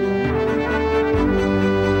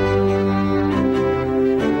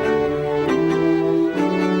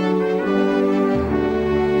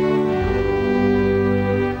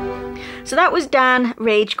 So that was Dan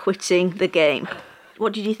rage quitting the game.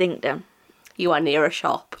 What did you think, Dan? You are near a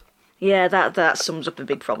shop. Yeah, that sums up a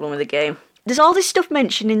big problem with the game. There's all this stuff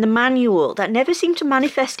mentioned in the manual that never seemed to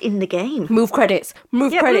manifest in the game. Move credits.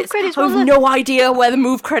 Move Yeah, credits. move credits, I have wasn't no idea where the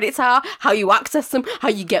move credits are, how you access them, how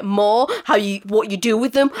you get more, what you do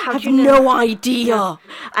with them. I have no idea.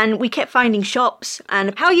 And we kept finding shops,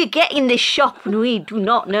 and how you get in this shop, we do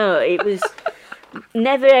not know. It was...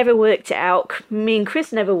 Never ever worked it out. Me and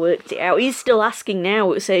Chris never worked it out. He's still asking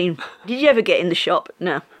now, saying, did you ever get in the shop?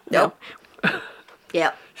 No. No.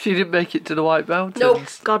 Yeah. She didn't make it to the White Mountains. Nope.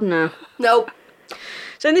 God, no. Nope.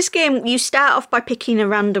 So in this game, you start off by picking a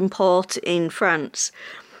random port in France.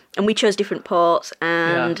 And we chose different ports.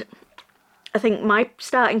 And Yeah. I think my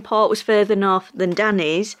starting port was further north than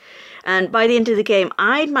Danny's. And by the end of the game,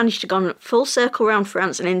 I'd managed to go on full circle around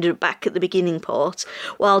France and ended up back at the beginning port,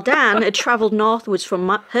 while Dan had travelled northwards from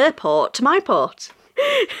her port to my port.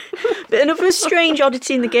 But another strange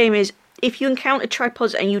oddity in the game is, if you encounter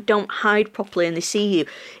tripods and you don't hide properly and they see you,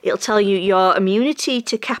 it'll tell you your immunity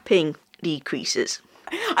to capping decreases.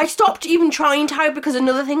 I stopped even trying to hide because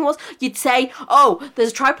another thing was, you'd say, oh, there's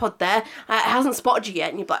a tripod there, it hasn't spotted you yet,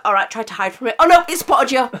 and you'd be like, alright, try to hide from it. Oh no, it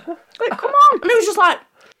spotted you. Like, come on! And it was just like,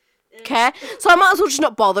 okay. So I might as well just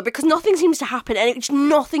not bother because nothing seems to happen, and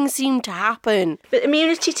nothing seemed to happen. But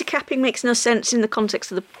immunity to capping makes no sense in the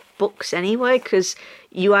context of the books anyway, because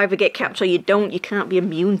you either get capped or you don't. You can't be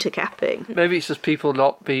immune to capping. Maybe it's just people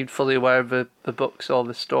not being fully aware of the books or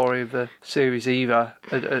the story of the series either,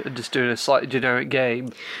 and just doing a slightly generic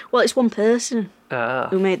game. Well, it's one person Ah,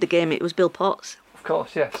 who made the game. It was Bill Potts. of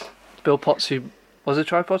course, yes. Bill Potts, who was a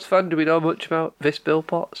Tripods fan. Do we know much about this Bill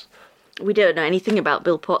Potts? We don't know anything about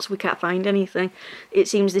Bill Potts. We can't find anything. It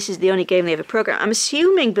seems this is the only game they ever programmed. I'm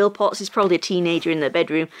assuming Bill Potts is probably a teenager in their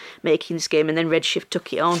bedroom making this game, and then Redshift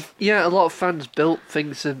took it on. Yeah, a lot of fans built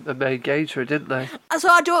things and made games for it, didn't they? So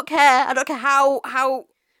I don't care. I don't care how.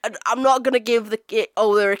 I'm not going to give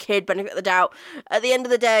they're a kid benefit of the doubt. At the end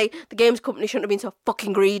of the day, the games company shouldn't have been so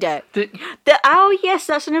fucking greedy. Oh, yes,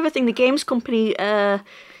 that's another thing. The games company,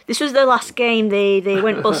 this was their last game. They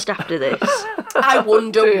went bust after this. I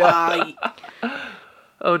wonder why.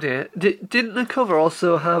 Oh dear. Didn't the cover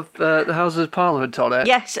also have the Houses of Parliament on it?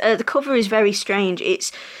 Yes, the cover is very strange.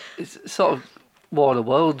 It's sort of War of the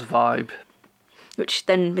Worlds vibe. Which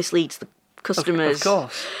then misleads the customers. Of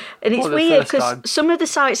course. And it's Or the weird first because time. some of the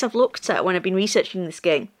sites I've looked at when I've been researching this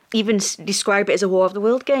game even describe it as a War of the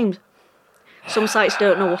World game. Some sites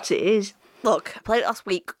don't know what it is. Look, I played it last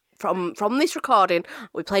week. From this recording,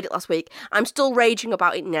 we played it last week. I'm still raging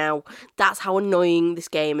about it now. That's how annoying this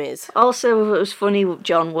game is. Also, what was funny,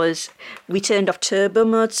 John, was we turned off turbo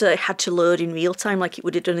mode, so it had to load in real time like it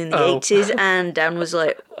would have done in the 80s. And Dan was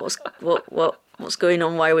like, "What's going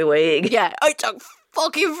on? Why are we waiting?" Yeah, it took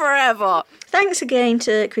fucking forever. Thanks again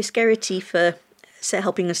to Chris Geraghty for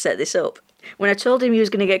helping us set this up. When I told him he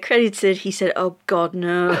was going to get credited, he said, "Oh God,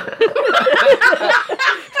 no."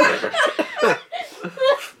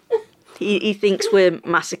 He thinks we're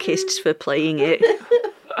masochists for playing it.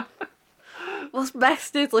 What's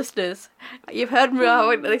best is, listeners, you've heard me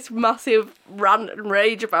out into this massive rant and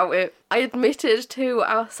rage about it. I admitted to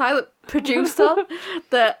our silent producer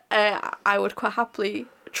that I would quite happily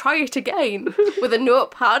try it again with a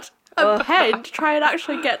notepad and pen to try and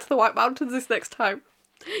actually get to the White Mountains this next time.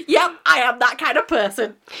 Yep, I am that kind of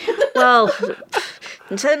person. Well,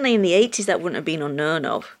 and certainly in the 80s that wouldn't have been unknown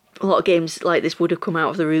of. A lot of games like this would have come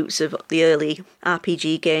out of the roots of the early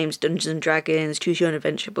RPG games, Dungeons and Dragons, Choose Your Own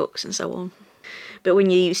Adventure books and so on. But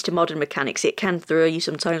when you're used to modern mechanics, it can throw you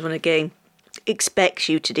sometimes when a game expects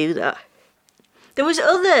you to do that. There was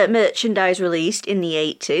other merchandise released in the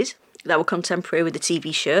 80s that were contemporary with the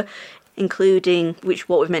TV show, including,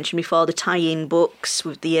 what we've mentioned before, the tie-in books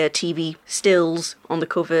with the TV stills on the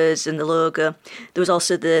covers and the logo. There was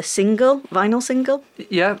also the vinyl single.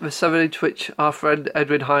 Yeah, the 7-inch, which our friend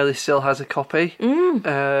Edwin Hiley still has a copy.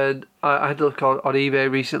 And I had a look on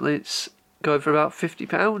eBay recently. It's going for about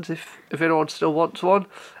 £50 if anyone still wants one.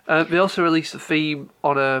 They also released a theme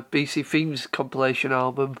on a BC Themes compilation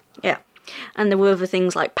album. Yeah. And there were other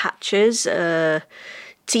things like patches,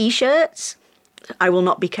 T-shirts, I Will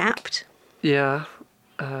Not Be Capped. Yeah.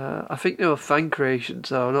 I think they were fan creations,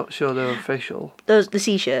 though. I'm not sure they were official. The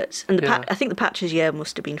T-shirts. And I think the patches,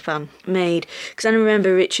 must have been fan-made. Because I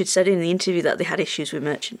remember Richard said in the interview that they had issues with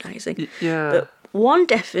merchandising. Yeah. But one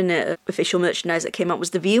definite official merchandise that came out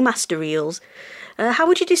was the Viewmaster reels. How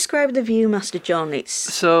would you describe the Viewmaster, John?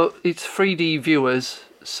 So it's 3D viewers.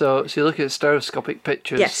 So you look at stereoscopic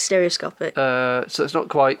pictures. Yes, stereoscopic. So it's not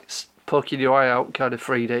quite poking your eye out kind of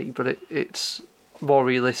 3D, but it's more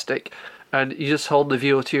realistic. And you just hold the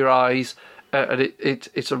viewer to your eyes, and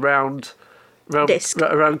it's a round disc.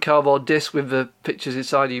 Round cardboard disc with the pictures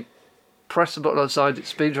inside. You press the button on the side, it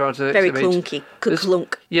spins around to the next Very image. clunky.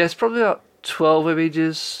 Clunk. Yeah, it's probably about 12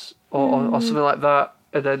 images or something like that.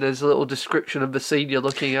 And then there's a little description of the scene you're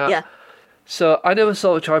looking at. Yeah. So I never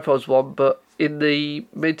saw the Tripods one, but in the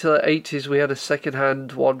mid to late 80s we had a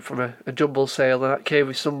second-hand one from a jumble sale, and that came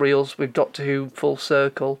with some reels with Doctor Who Full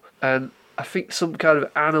Circle, and I think some kind of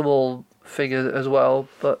animal thing as well.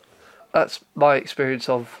 But that's my experience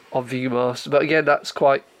of Viewmaster. But again, that's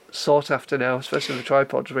quite sought after now, especially the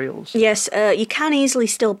Tripods reels. Yes, you can easily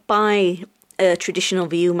still buy a traditional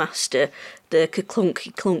Viewmaster, the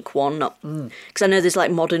Clunky Clunk one, because I know there's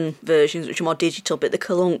like modern versions which are more digital, but the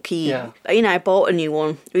Clunky, I bought a new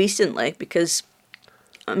one recently because,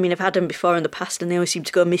 I've had them before in the past and they always seem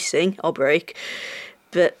to go missing or break.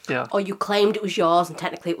 But Or you claimed it was yours and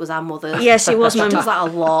technically it was our mother's. yes, it was my She does that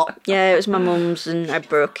a lot. Yeah, it was my mum's and I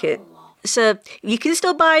broke it. So you can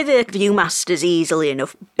still buy the Viewmasters easily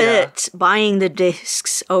enough, but buying the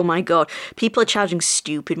discs, oh my God, people are charging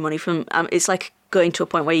stupid money from. It's like going to a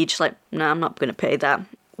point where you're just like, no, I'm not going to pay that.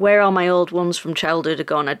 Where all my old ones from childhood are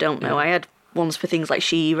gone, I don't know. I had ones for things like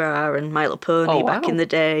She-Ra and My Little Pony back in the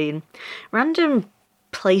day, and random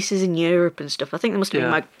places in Europe and stuff. I think they must have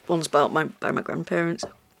been my ones bought by my grandparents.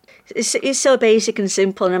 It's so basic and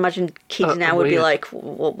simple, and I imagine kids now would be like,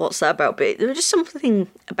 what's that about? But there was just something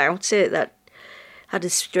about it that had a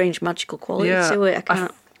strange magical quality to it. I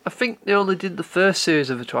think they only did the first series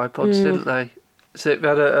of the Tripods, didn't they? So they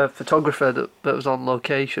had a photographer that was on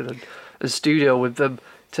location and a studio with them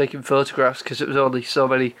taking photographs, because it was only so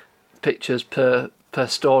many pictures per per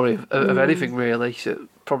story of anything really. So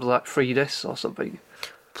probably like 3 discs or something.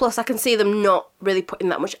 Plus, I can see them not really putting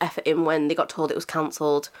that much effort in when they got told it was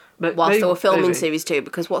cancelled whilst maybe, they were filming maybe. Series 2,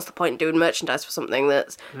 because what's the point in doing merchandise for something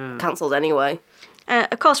that's cancelled anyway?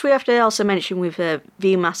 Of course, we have to also mention with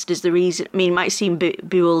Viewmasters the reason. I mean, it might seem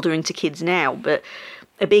bewildering to kids now, but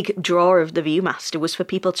a big draw of the Viewmaster was for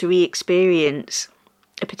people to re-experience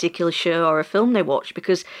a particular show or a film they watched,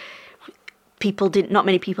 because not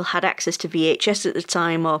many people had access to VHS at the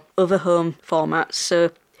time or other home formats.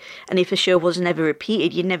 So, and if a show was never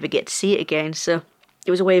repeated, you'd never get to see it again. So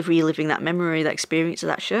it was a way of reliving that memory, that experience of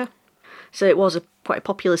that show. So it was quite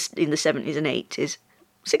popular in the 70s and 80s,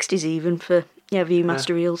 60s even, for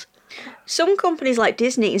Viewmaster reels. Some companies like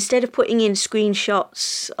Disney, instead of putting in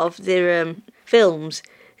screenshots of their films,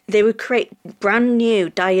 they would create brand new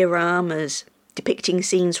dioramas depicting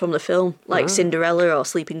scenes from the film, like Cinderella or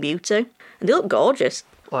Sleeping Beauty. And they look gorgeous.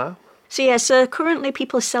 Wow. So currently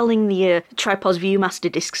people are selling the Tripods Viewmaster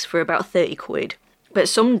discs for about 30 quid. But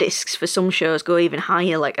some discs for some shows go even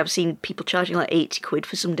higher. Like, I've seen people charging like 80 quid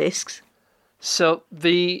for some discs. So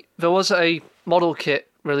there was a model kit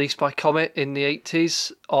released by Comet in the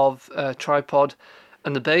 80s of a tripod,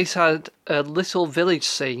 and the base had a little village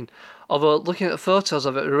scene. Although looking at the photos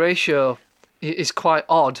of it, the ratio is quite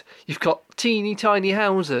odd. You've got teeny tiny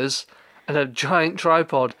houses and a giant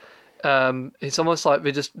tripod. It's almost like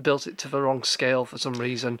they just built it to the wrong scale for some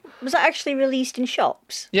reason. Was that actually released in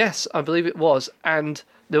shops? Yes, I believe it was, and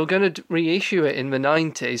they were going to reissue it in the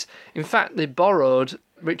 90s. In fact, they borrowed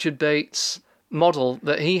Richard Bates' model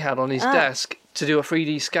that he had on his desk to do a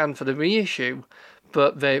 3D scan for the reissue,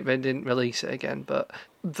 but they didn't release it again. But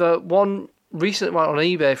the one recently went on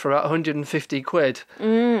eBay for about 150 quid,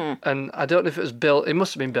 and I don't know if it was built. It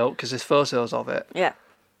must have been built because there's photos of it. Yeah.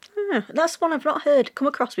 That's one I've not come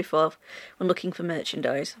across before when looking for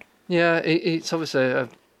merchandise. Yeah, it's obviously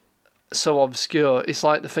so obscure. It's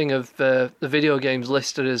like the thing of the video games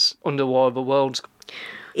listed as Underwater of the Worlds.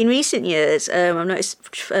 In recent years, I've noticed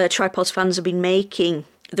Tripods fans have been making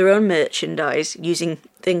their own merchandise using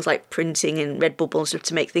things like printing and Redbubble and stuff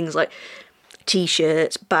to make things like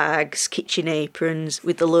T-shirts, bags, kitchen aprons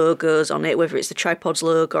with the logos on it, whether it's the Tripods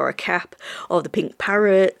logo or a cap or the pink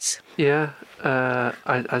parrot. Yeah,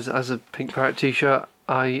 as a Pink Parrot T-shirt,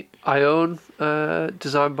 I own,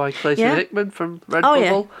 designed by Clayton Hickman from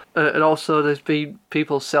Redbubble. And also there's been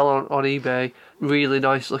people sell on eBay really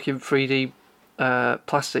nice looking 3D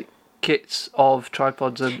plastic kits of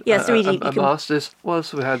tripods and 3D, and masters. What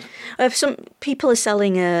else have we had? Some people are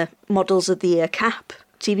selling models of the cap,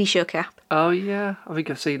 TV show cap. Oh yeah, I think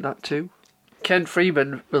I've seen that too. Ken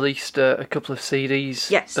Freeman released a couple of CDs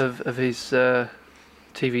of his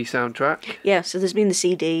TV soundtrack. Yeah, so there's been the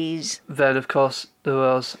CDs. Then, of course, there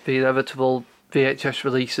was the inevitable VHS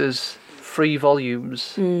releases, 3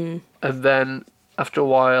 volumes. And then, after a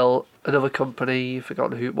while, another company, I've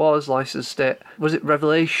forgotten who it was, licensed it. Was it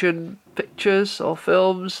Revelation Pictures or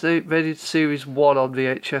Films? They did Series 1 on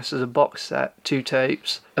VHS as a box set, 2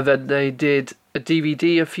 tapes. And then they did a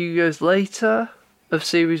DVD a few years later of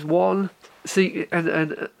Series 1. See,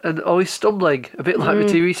 and always stumbling, a bit like the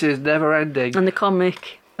TV series, never ending. And the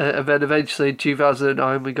comic. And then eventually in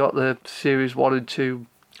 2009 we got the Series 1 and 2.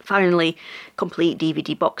 Finally, complete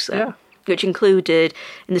DVD box set. Yeah. Which included,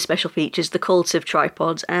 in the special features, the Cult of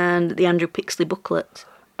Tripods and the Andrew Pixley booklet.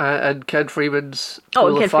 And Ken Freeman's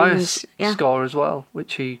Ken Fire Freeman's, score as well,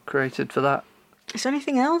 which he created for that. Is there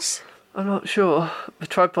anything else? I'm not sure. The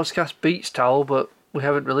Tripods Cast Beats towel, but we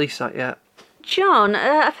haven't released that yet. John,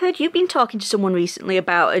 I've heard you've been talking to someone recently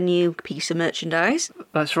about a new piece of merchandise.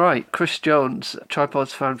 That's right. Chris Jones, a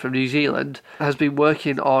Tripods fan from New Zealand, has been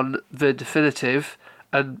working on the definitive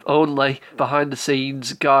and only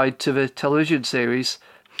behind-the-scenes guide to the television series.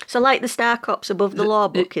 So like the Star Cops Above the Law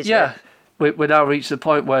book, is it? Yeah. We're now reached the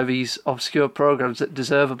point where these obscure programmes that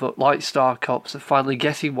deserve a book, like Star Cops, are finally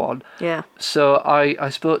getting one. Yeah. So I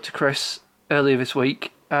spoke to Chris earlier this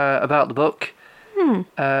week about the book.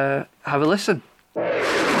 Have a listen.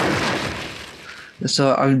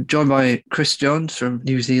 So I'm joined by Chris Jones from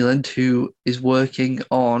New Zealand, who is working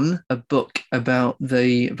on a book about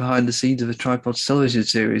the behind the scenes of a Tripods television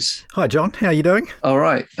series. Hi, John. How are you doing? All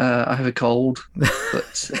right. I have a cold,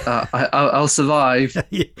 but I'll survive.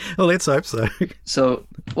 Yeah, well, let's hope so. So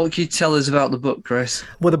what can you tell us about the book, Chris?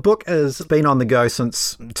 Well, the book has been on the go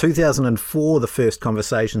since 2004. The first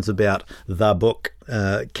conversations about the book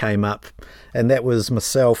came up, and that was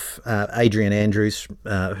myself, Adrian Andrews,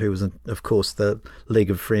 who was, of course, the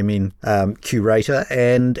League of Freemen curator,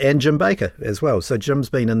 and Jim Baker as well. So Jim's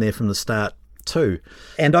been in there from the start too.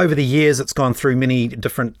 And over the years, it's gone through many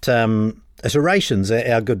different iterations.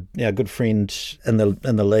 Our good friend in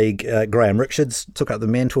the league, Graham Richards, took up the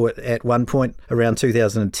mantle at one point around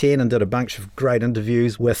 2010 and did a bunch of great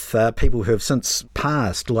interviews with people who have since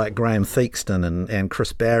passed, like Graham Theakston and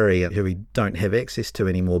Chris Barry, who we don't have access to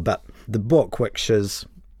anymore. But the book, which is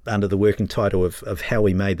under the working title of How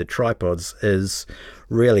We Made the Tripods, is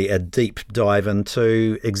really a deep dive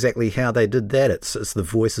into exactly how they did that. It's the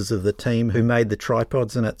voices of the team who made the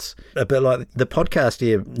tripods, and it's a bit like the podcast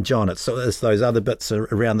here, John. It's those other bits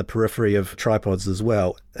around the periphery of tripods as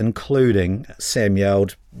well, including Sam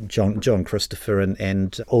Yeld, John Christopher,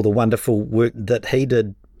 and all the wonderful work that he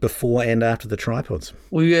did before and after the tripods.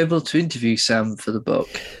 Were you able to interview Sam for the book?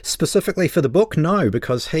 Specifically for the book, no,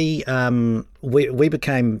 because he we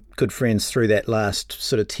became good friends through that last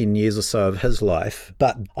sort of 10 years or so of his life,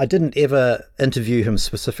 but I didn't ever interview him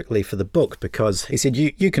specifically for the book because he said,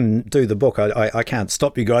 you can do the book, I can't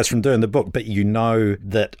stop you guys from doing the book, but you know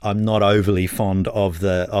that I'm not overly fond of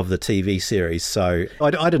the TV series, so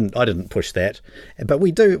I didn't push that. But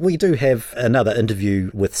we do have another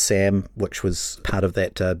interview with Sam, which was part of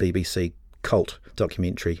that BBC Cult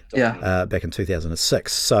documentary back in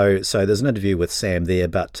 2006. So there's an interview with Sam there,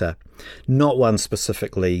 but not one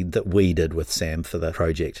specifically that we did with Sam for the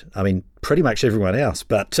project. I mean, pretty much everyone else,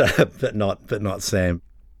 but not Sam.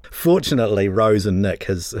 Fortunately, Rose and Nick,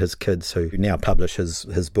 his kids, who now publish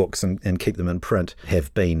his books and keep them in print,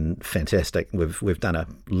 have been fantastic. We've done a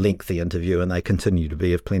lengthy interview, and they continue to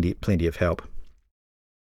be of plenty of help.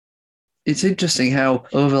 It's interesting how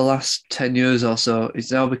over the last 10 years or so,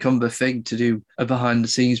 it's now become the thing to do a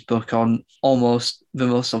behind-the-scenes book on almost the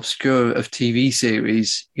most obscure of TV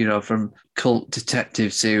series, from cult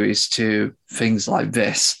detective series to things like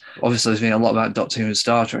this. Obviously, there's been a lot about Doctor Who and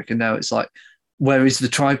Star Trek, and now it's like, where is the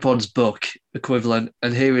Tripods book equivalent?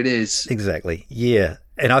 And here it is. Exactly, yeah.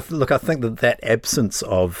 And I think that absence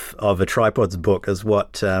of a Tripods book is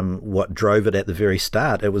what drove it at the very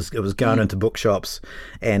start. It was going into bookshops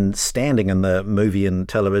and standing in the movie and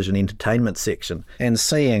television entertainment section and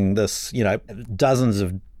seeing this, dozens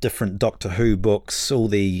of different Doctor Who books, all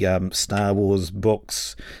the Star Wars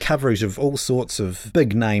books, coverage of all sorts of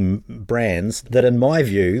big name brands that, in my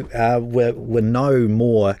view, were no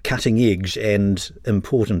more cutting edge and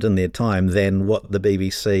important in their time than what the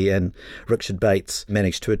BBC and Richard Bates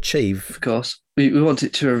managed to achieve. Of course. We want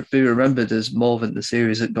it to be remembered as more than the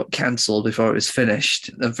series that got cancelled before it was finished.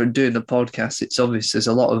 And from doing the podcast, it's obvious there's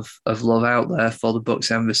a lot of love out there for the books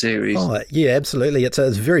and the series. Oh, yeah, absolutely. It's a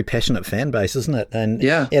very passionate fan base, isn't it? And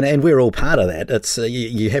yeah. And we're all part of that. It's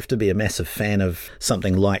you have to be a massive fan of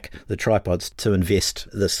something like the Tripods to invest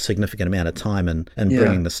this significant amount of time in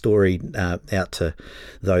bringing the story out to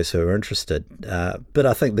those who are interested. But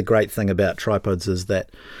I think the great thing about Tripods is that,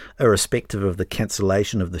 irrespective of the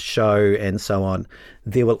cancellation of the show and so on,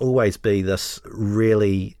 there will always be this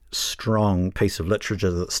really strong piece of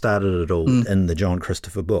literature that started it all in the John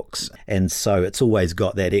Christopher books. And so it's always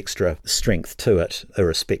got that extra strength to it,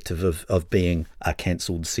 irrespective of being a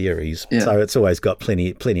cancelled series. Yeah. So it's always got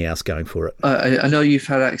plenty else going for it. I know you've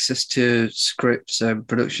had access to scripts and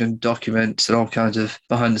production documents and all kinds of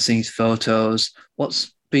behind-the-scenes photos.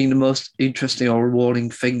 What's been the most interesting or rewarding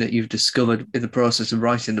thing that you've discovered in the process of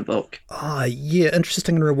writing the book? Yeah,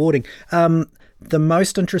 interesting and rewarding. The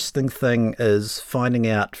most interesting thing is finding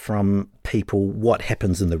out from people what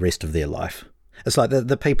happens in the rest of their life. It's like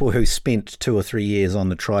the people who spent 2 or 3 years on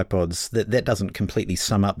the Tripods, that doesn't completely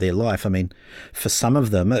sum up their life. I mean, for some of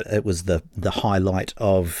them, it was the highlight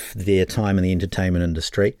of their time in the entertainment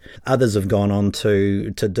industry. Others have gone on to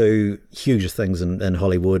do huge things in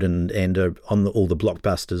Hollywood and on all the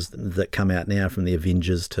blockbusters that come out now, from the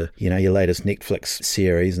Avengers to, your latest Netflix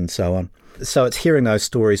series and so on. So it's hearing those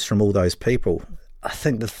stories from all those people. I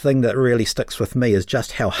think the thing that really sticks with me is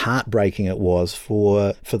just how heartbreaking it was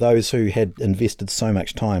for those who had invested so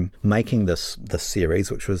much time making this series,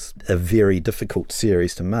 which was a very difficult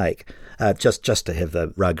series to make. Just to have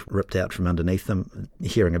the rug ripped out from underneath them,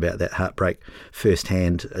 hearing about that heartbreak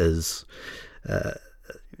firsthand is...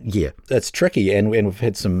 it's tricky, and we've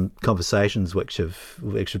had some conversations which have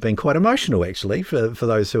been quite emotional, actually, for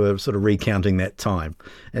those who are sort of recounting that time.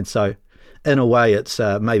 And so, in a way, it's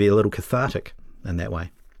maybe a little cathartic in that way.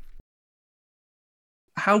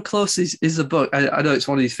 How close is the book? I know it's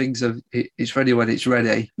one of these things of it's ready when it's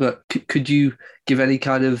ready, but could you give any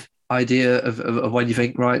kind of idea of when you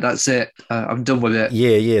think, right, that's it, I'm done with it.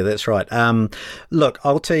 Yeah, that's right. Look,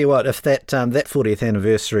 I'll tell you what, if that 40th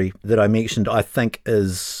anniversary that I mentioned, I think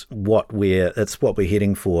is what we're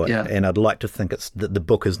heading for. Yeah. And I'd like to think that the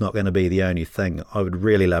book is not going to be the only thing. I would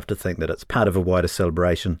really love to think that it's part of a wider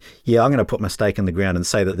celebration. Yeah, I'm going to put my stake in the ground and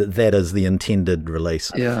say that is the intended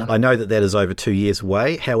release. Yeah. I know that is over 2 years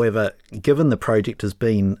away. However, given the project has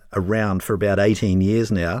been around for about 18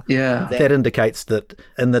 years now, Yeah. that indicates that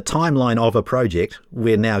in the timeline of a project,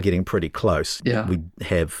 we're now getting pretty close. Yeah. We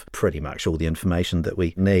have pretty much all the information that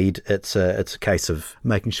we need. It's a case of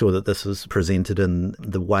making sure that this is presented in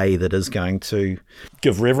the way that is going to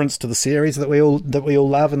give reverence to the series that we all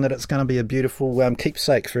love, and that it's going to be a beautiful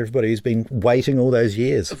keepsake for everybody who's been waiting all those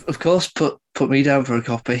years. Of course, put me down for a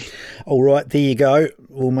copy. All right, there you go.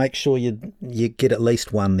 We'll make sure you get at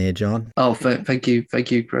least one there, John. Oh, thank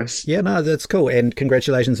you, Chris. Yeah, no, that's cool, and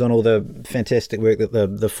congratulations on all the fantastic work that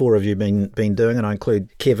the four of you been doing, and I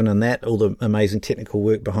include Kevin in that, all the amazing technical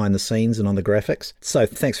work behind the scenes and on the graphics. So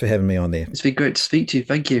thanks for having me on there. It's been great to speak to you.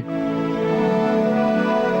 Thank you.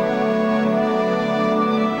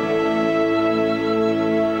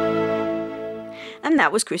 And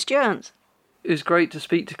that was Chris Jones. It was great to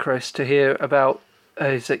speak to Chris, to hear about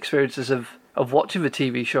his experiences of watching the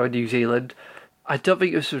TV show in New Zealand. I don't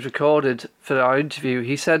think this was recorded for our interview.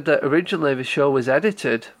 He said that originally the show was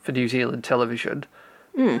edited for New Zealand television,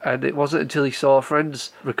 and it wasn't until he saw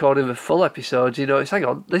friends recording the full episodes, he noticed, hang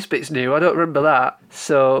on, this bit's new, I don't remember that.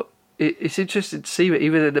 So it's interesting to see that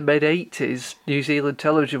even in the mid-80s, New Zealand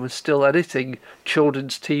television was still editing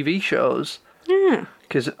children's TV shows. Yeah.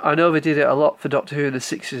 Because I know they did it a lot for Doctor Who in the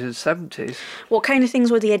 60s and 70s. What kind of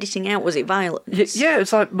things were they editing out? Was it violence? Yeah,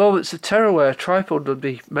 it's like moments of terror where a tripod would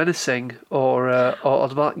be menacing or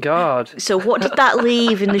on that guard. So what did that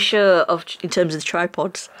leave in the show in terms of the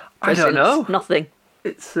tripods? I don't know. Nothing.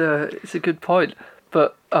 It's a good point.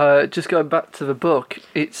 But just going back to the book,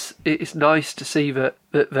 it's nice to see that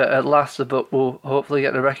at last the book will hopefully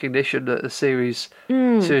get the recognition that the series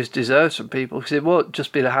deserves from people, because it won't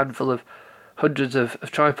just be a handful of hundreds of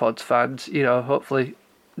tripods fans. You know, hopefully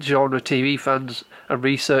genre TV fans and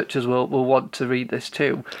researchers will want to read this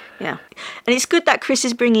too. Yeah, and it's good that Chris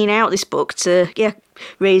is bringing out this book to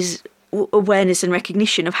raise awareness and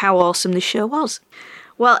recognition of how awesome this show was.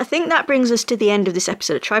 Well, I think that brings us to the end of this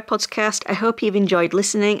episode of Tripodscast. I hope you've enjoyed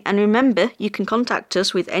listening, and remember, you can contact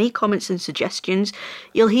us with any comments and suggestions.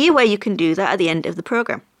 You'll hear where you can do that at the end of the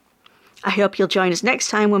programme. I hope you'll join us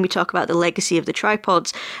next time when we talk about the legacy of the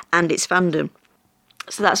tripods and its fandom.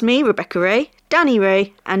 So that's me, Rebecca Ray, Danny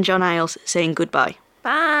Ray, and John Isles saying goodbye.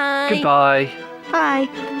 Bye. Goodbye. Bye.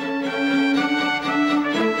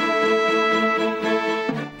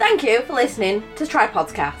 Thank you for listening to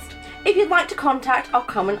Tripodscast. If you'd like to contact or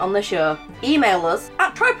comment on the show, email us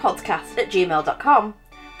at tripodscast@gmail.com,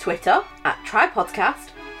 Twitter @Tripodscast,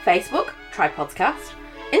 Facebook Tripodscast,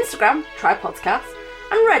 Instagram Tripodscast,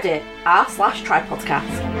 and Reddit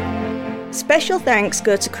r/Tripodscast. Special thanks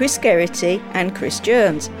go to Chris Geraghty and Chris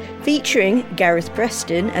Jones, featuring Gareth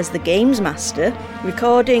Preston as the Games Master,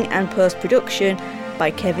 recording and post-production by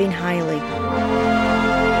Kevin Hiley.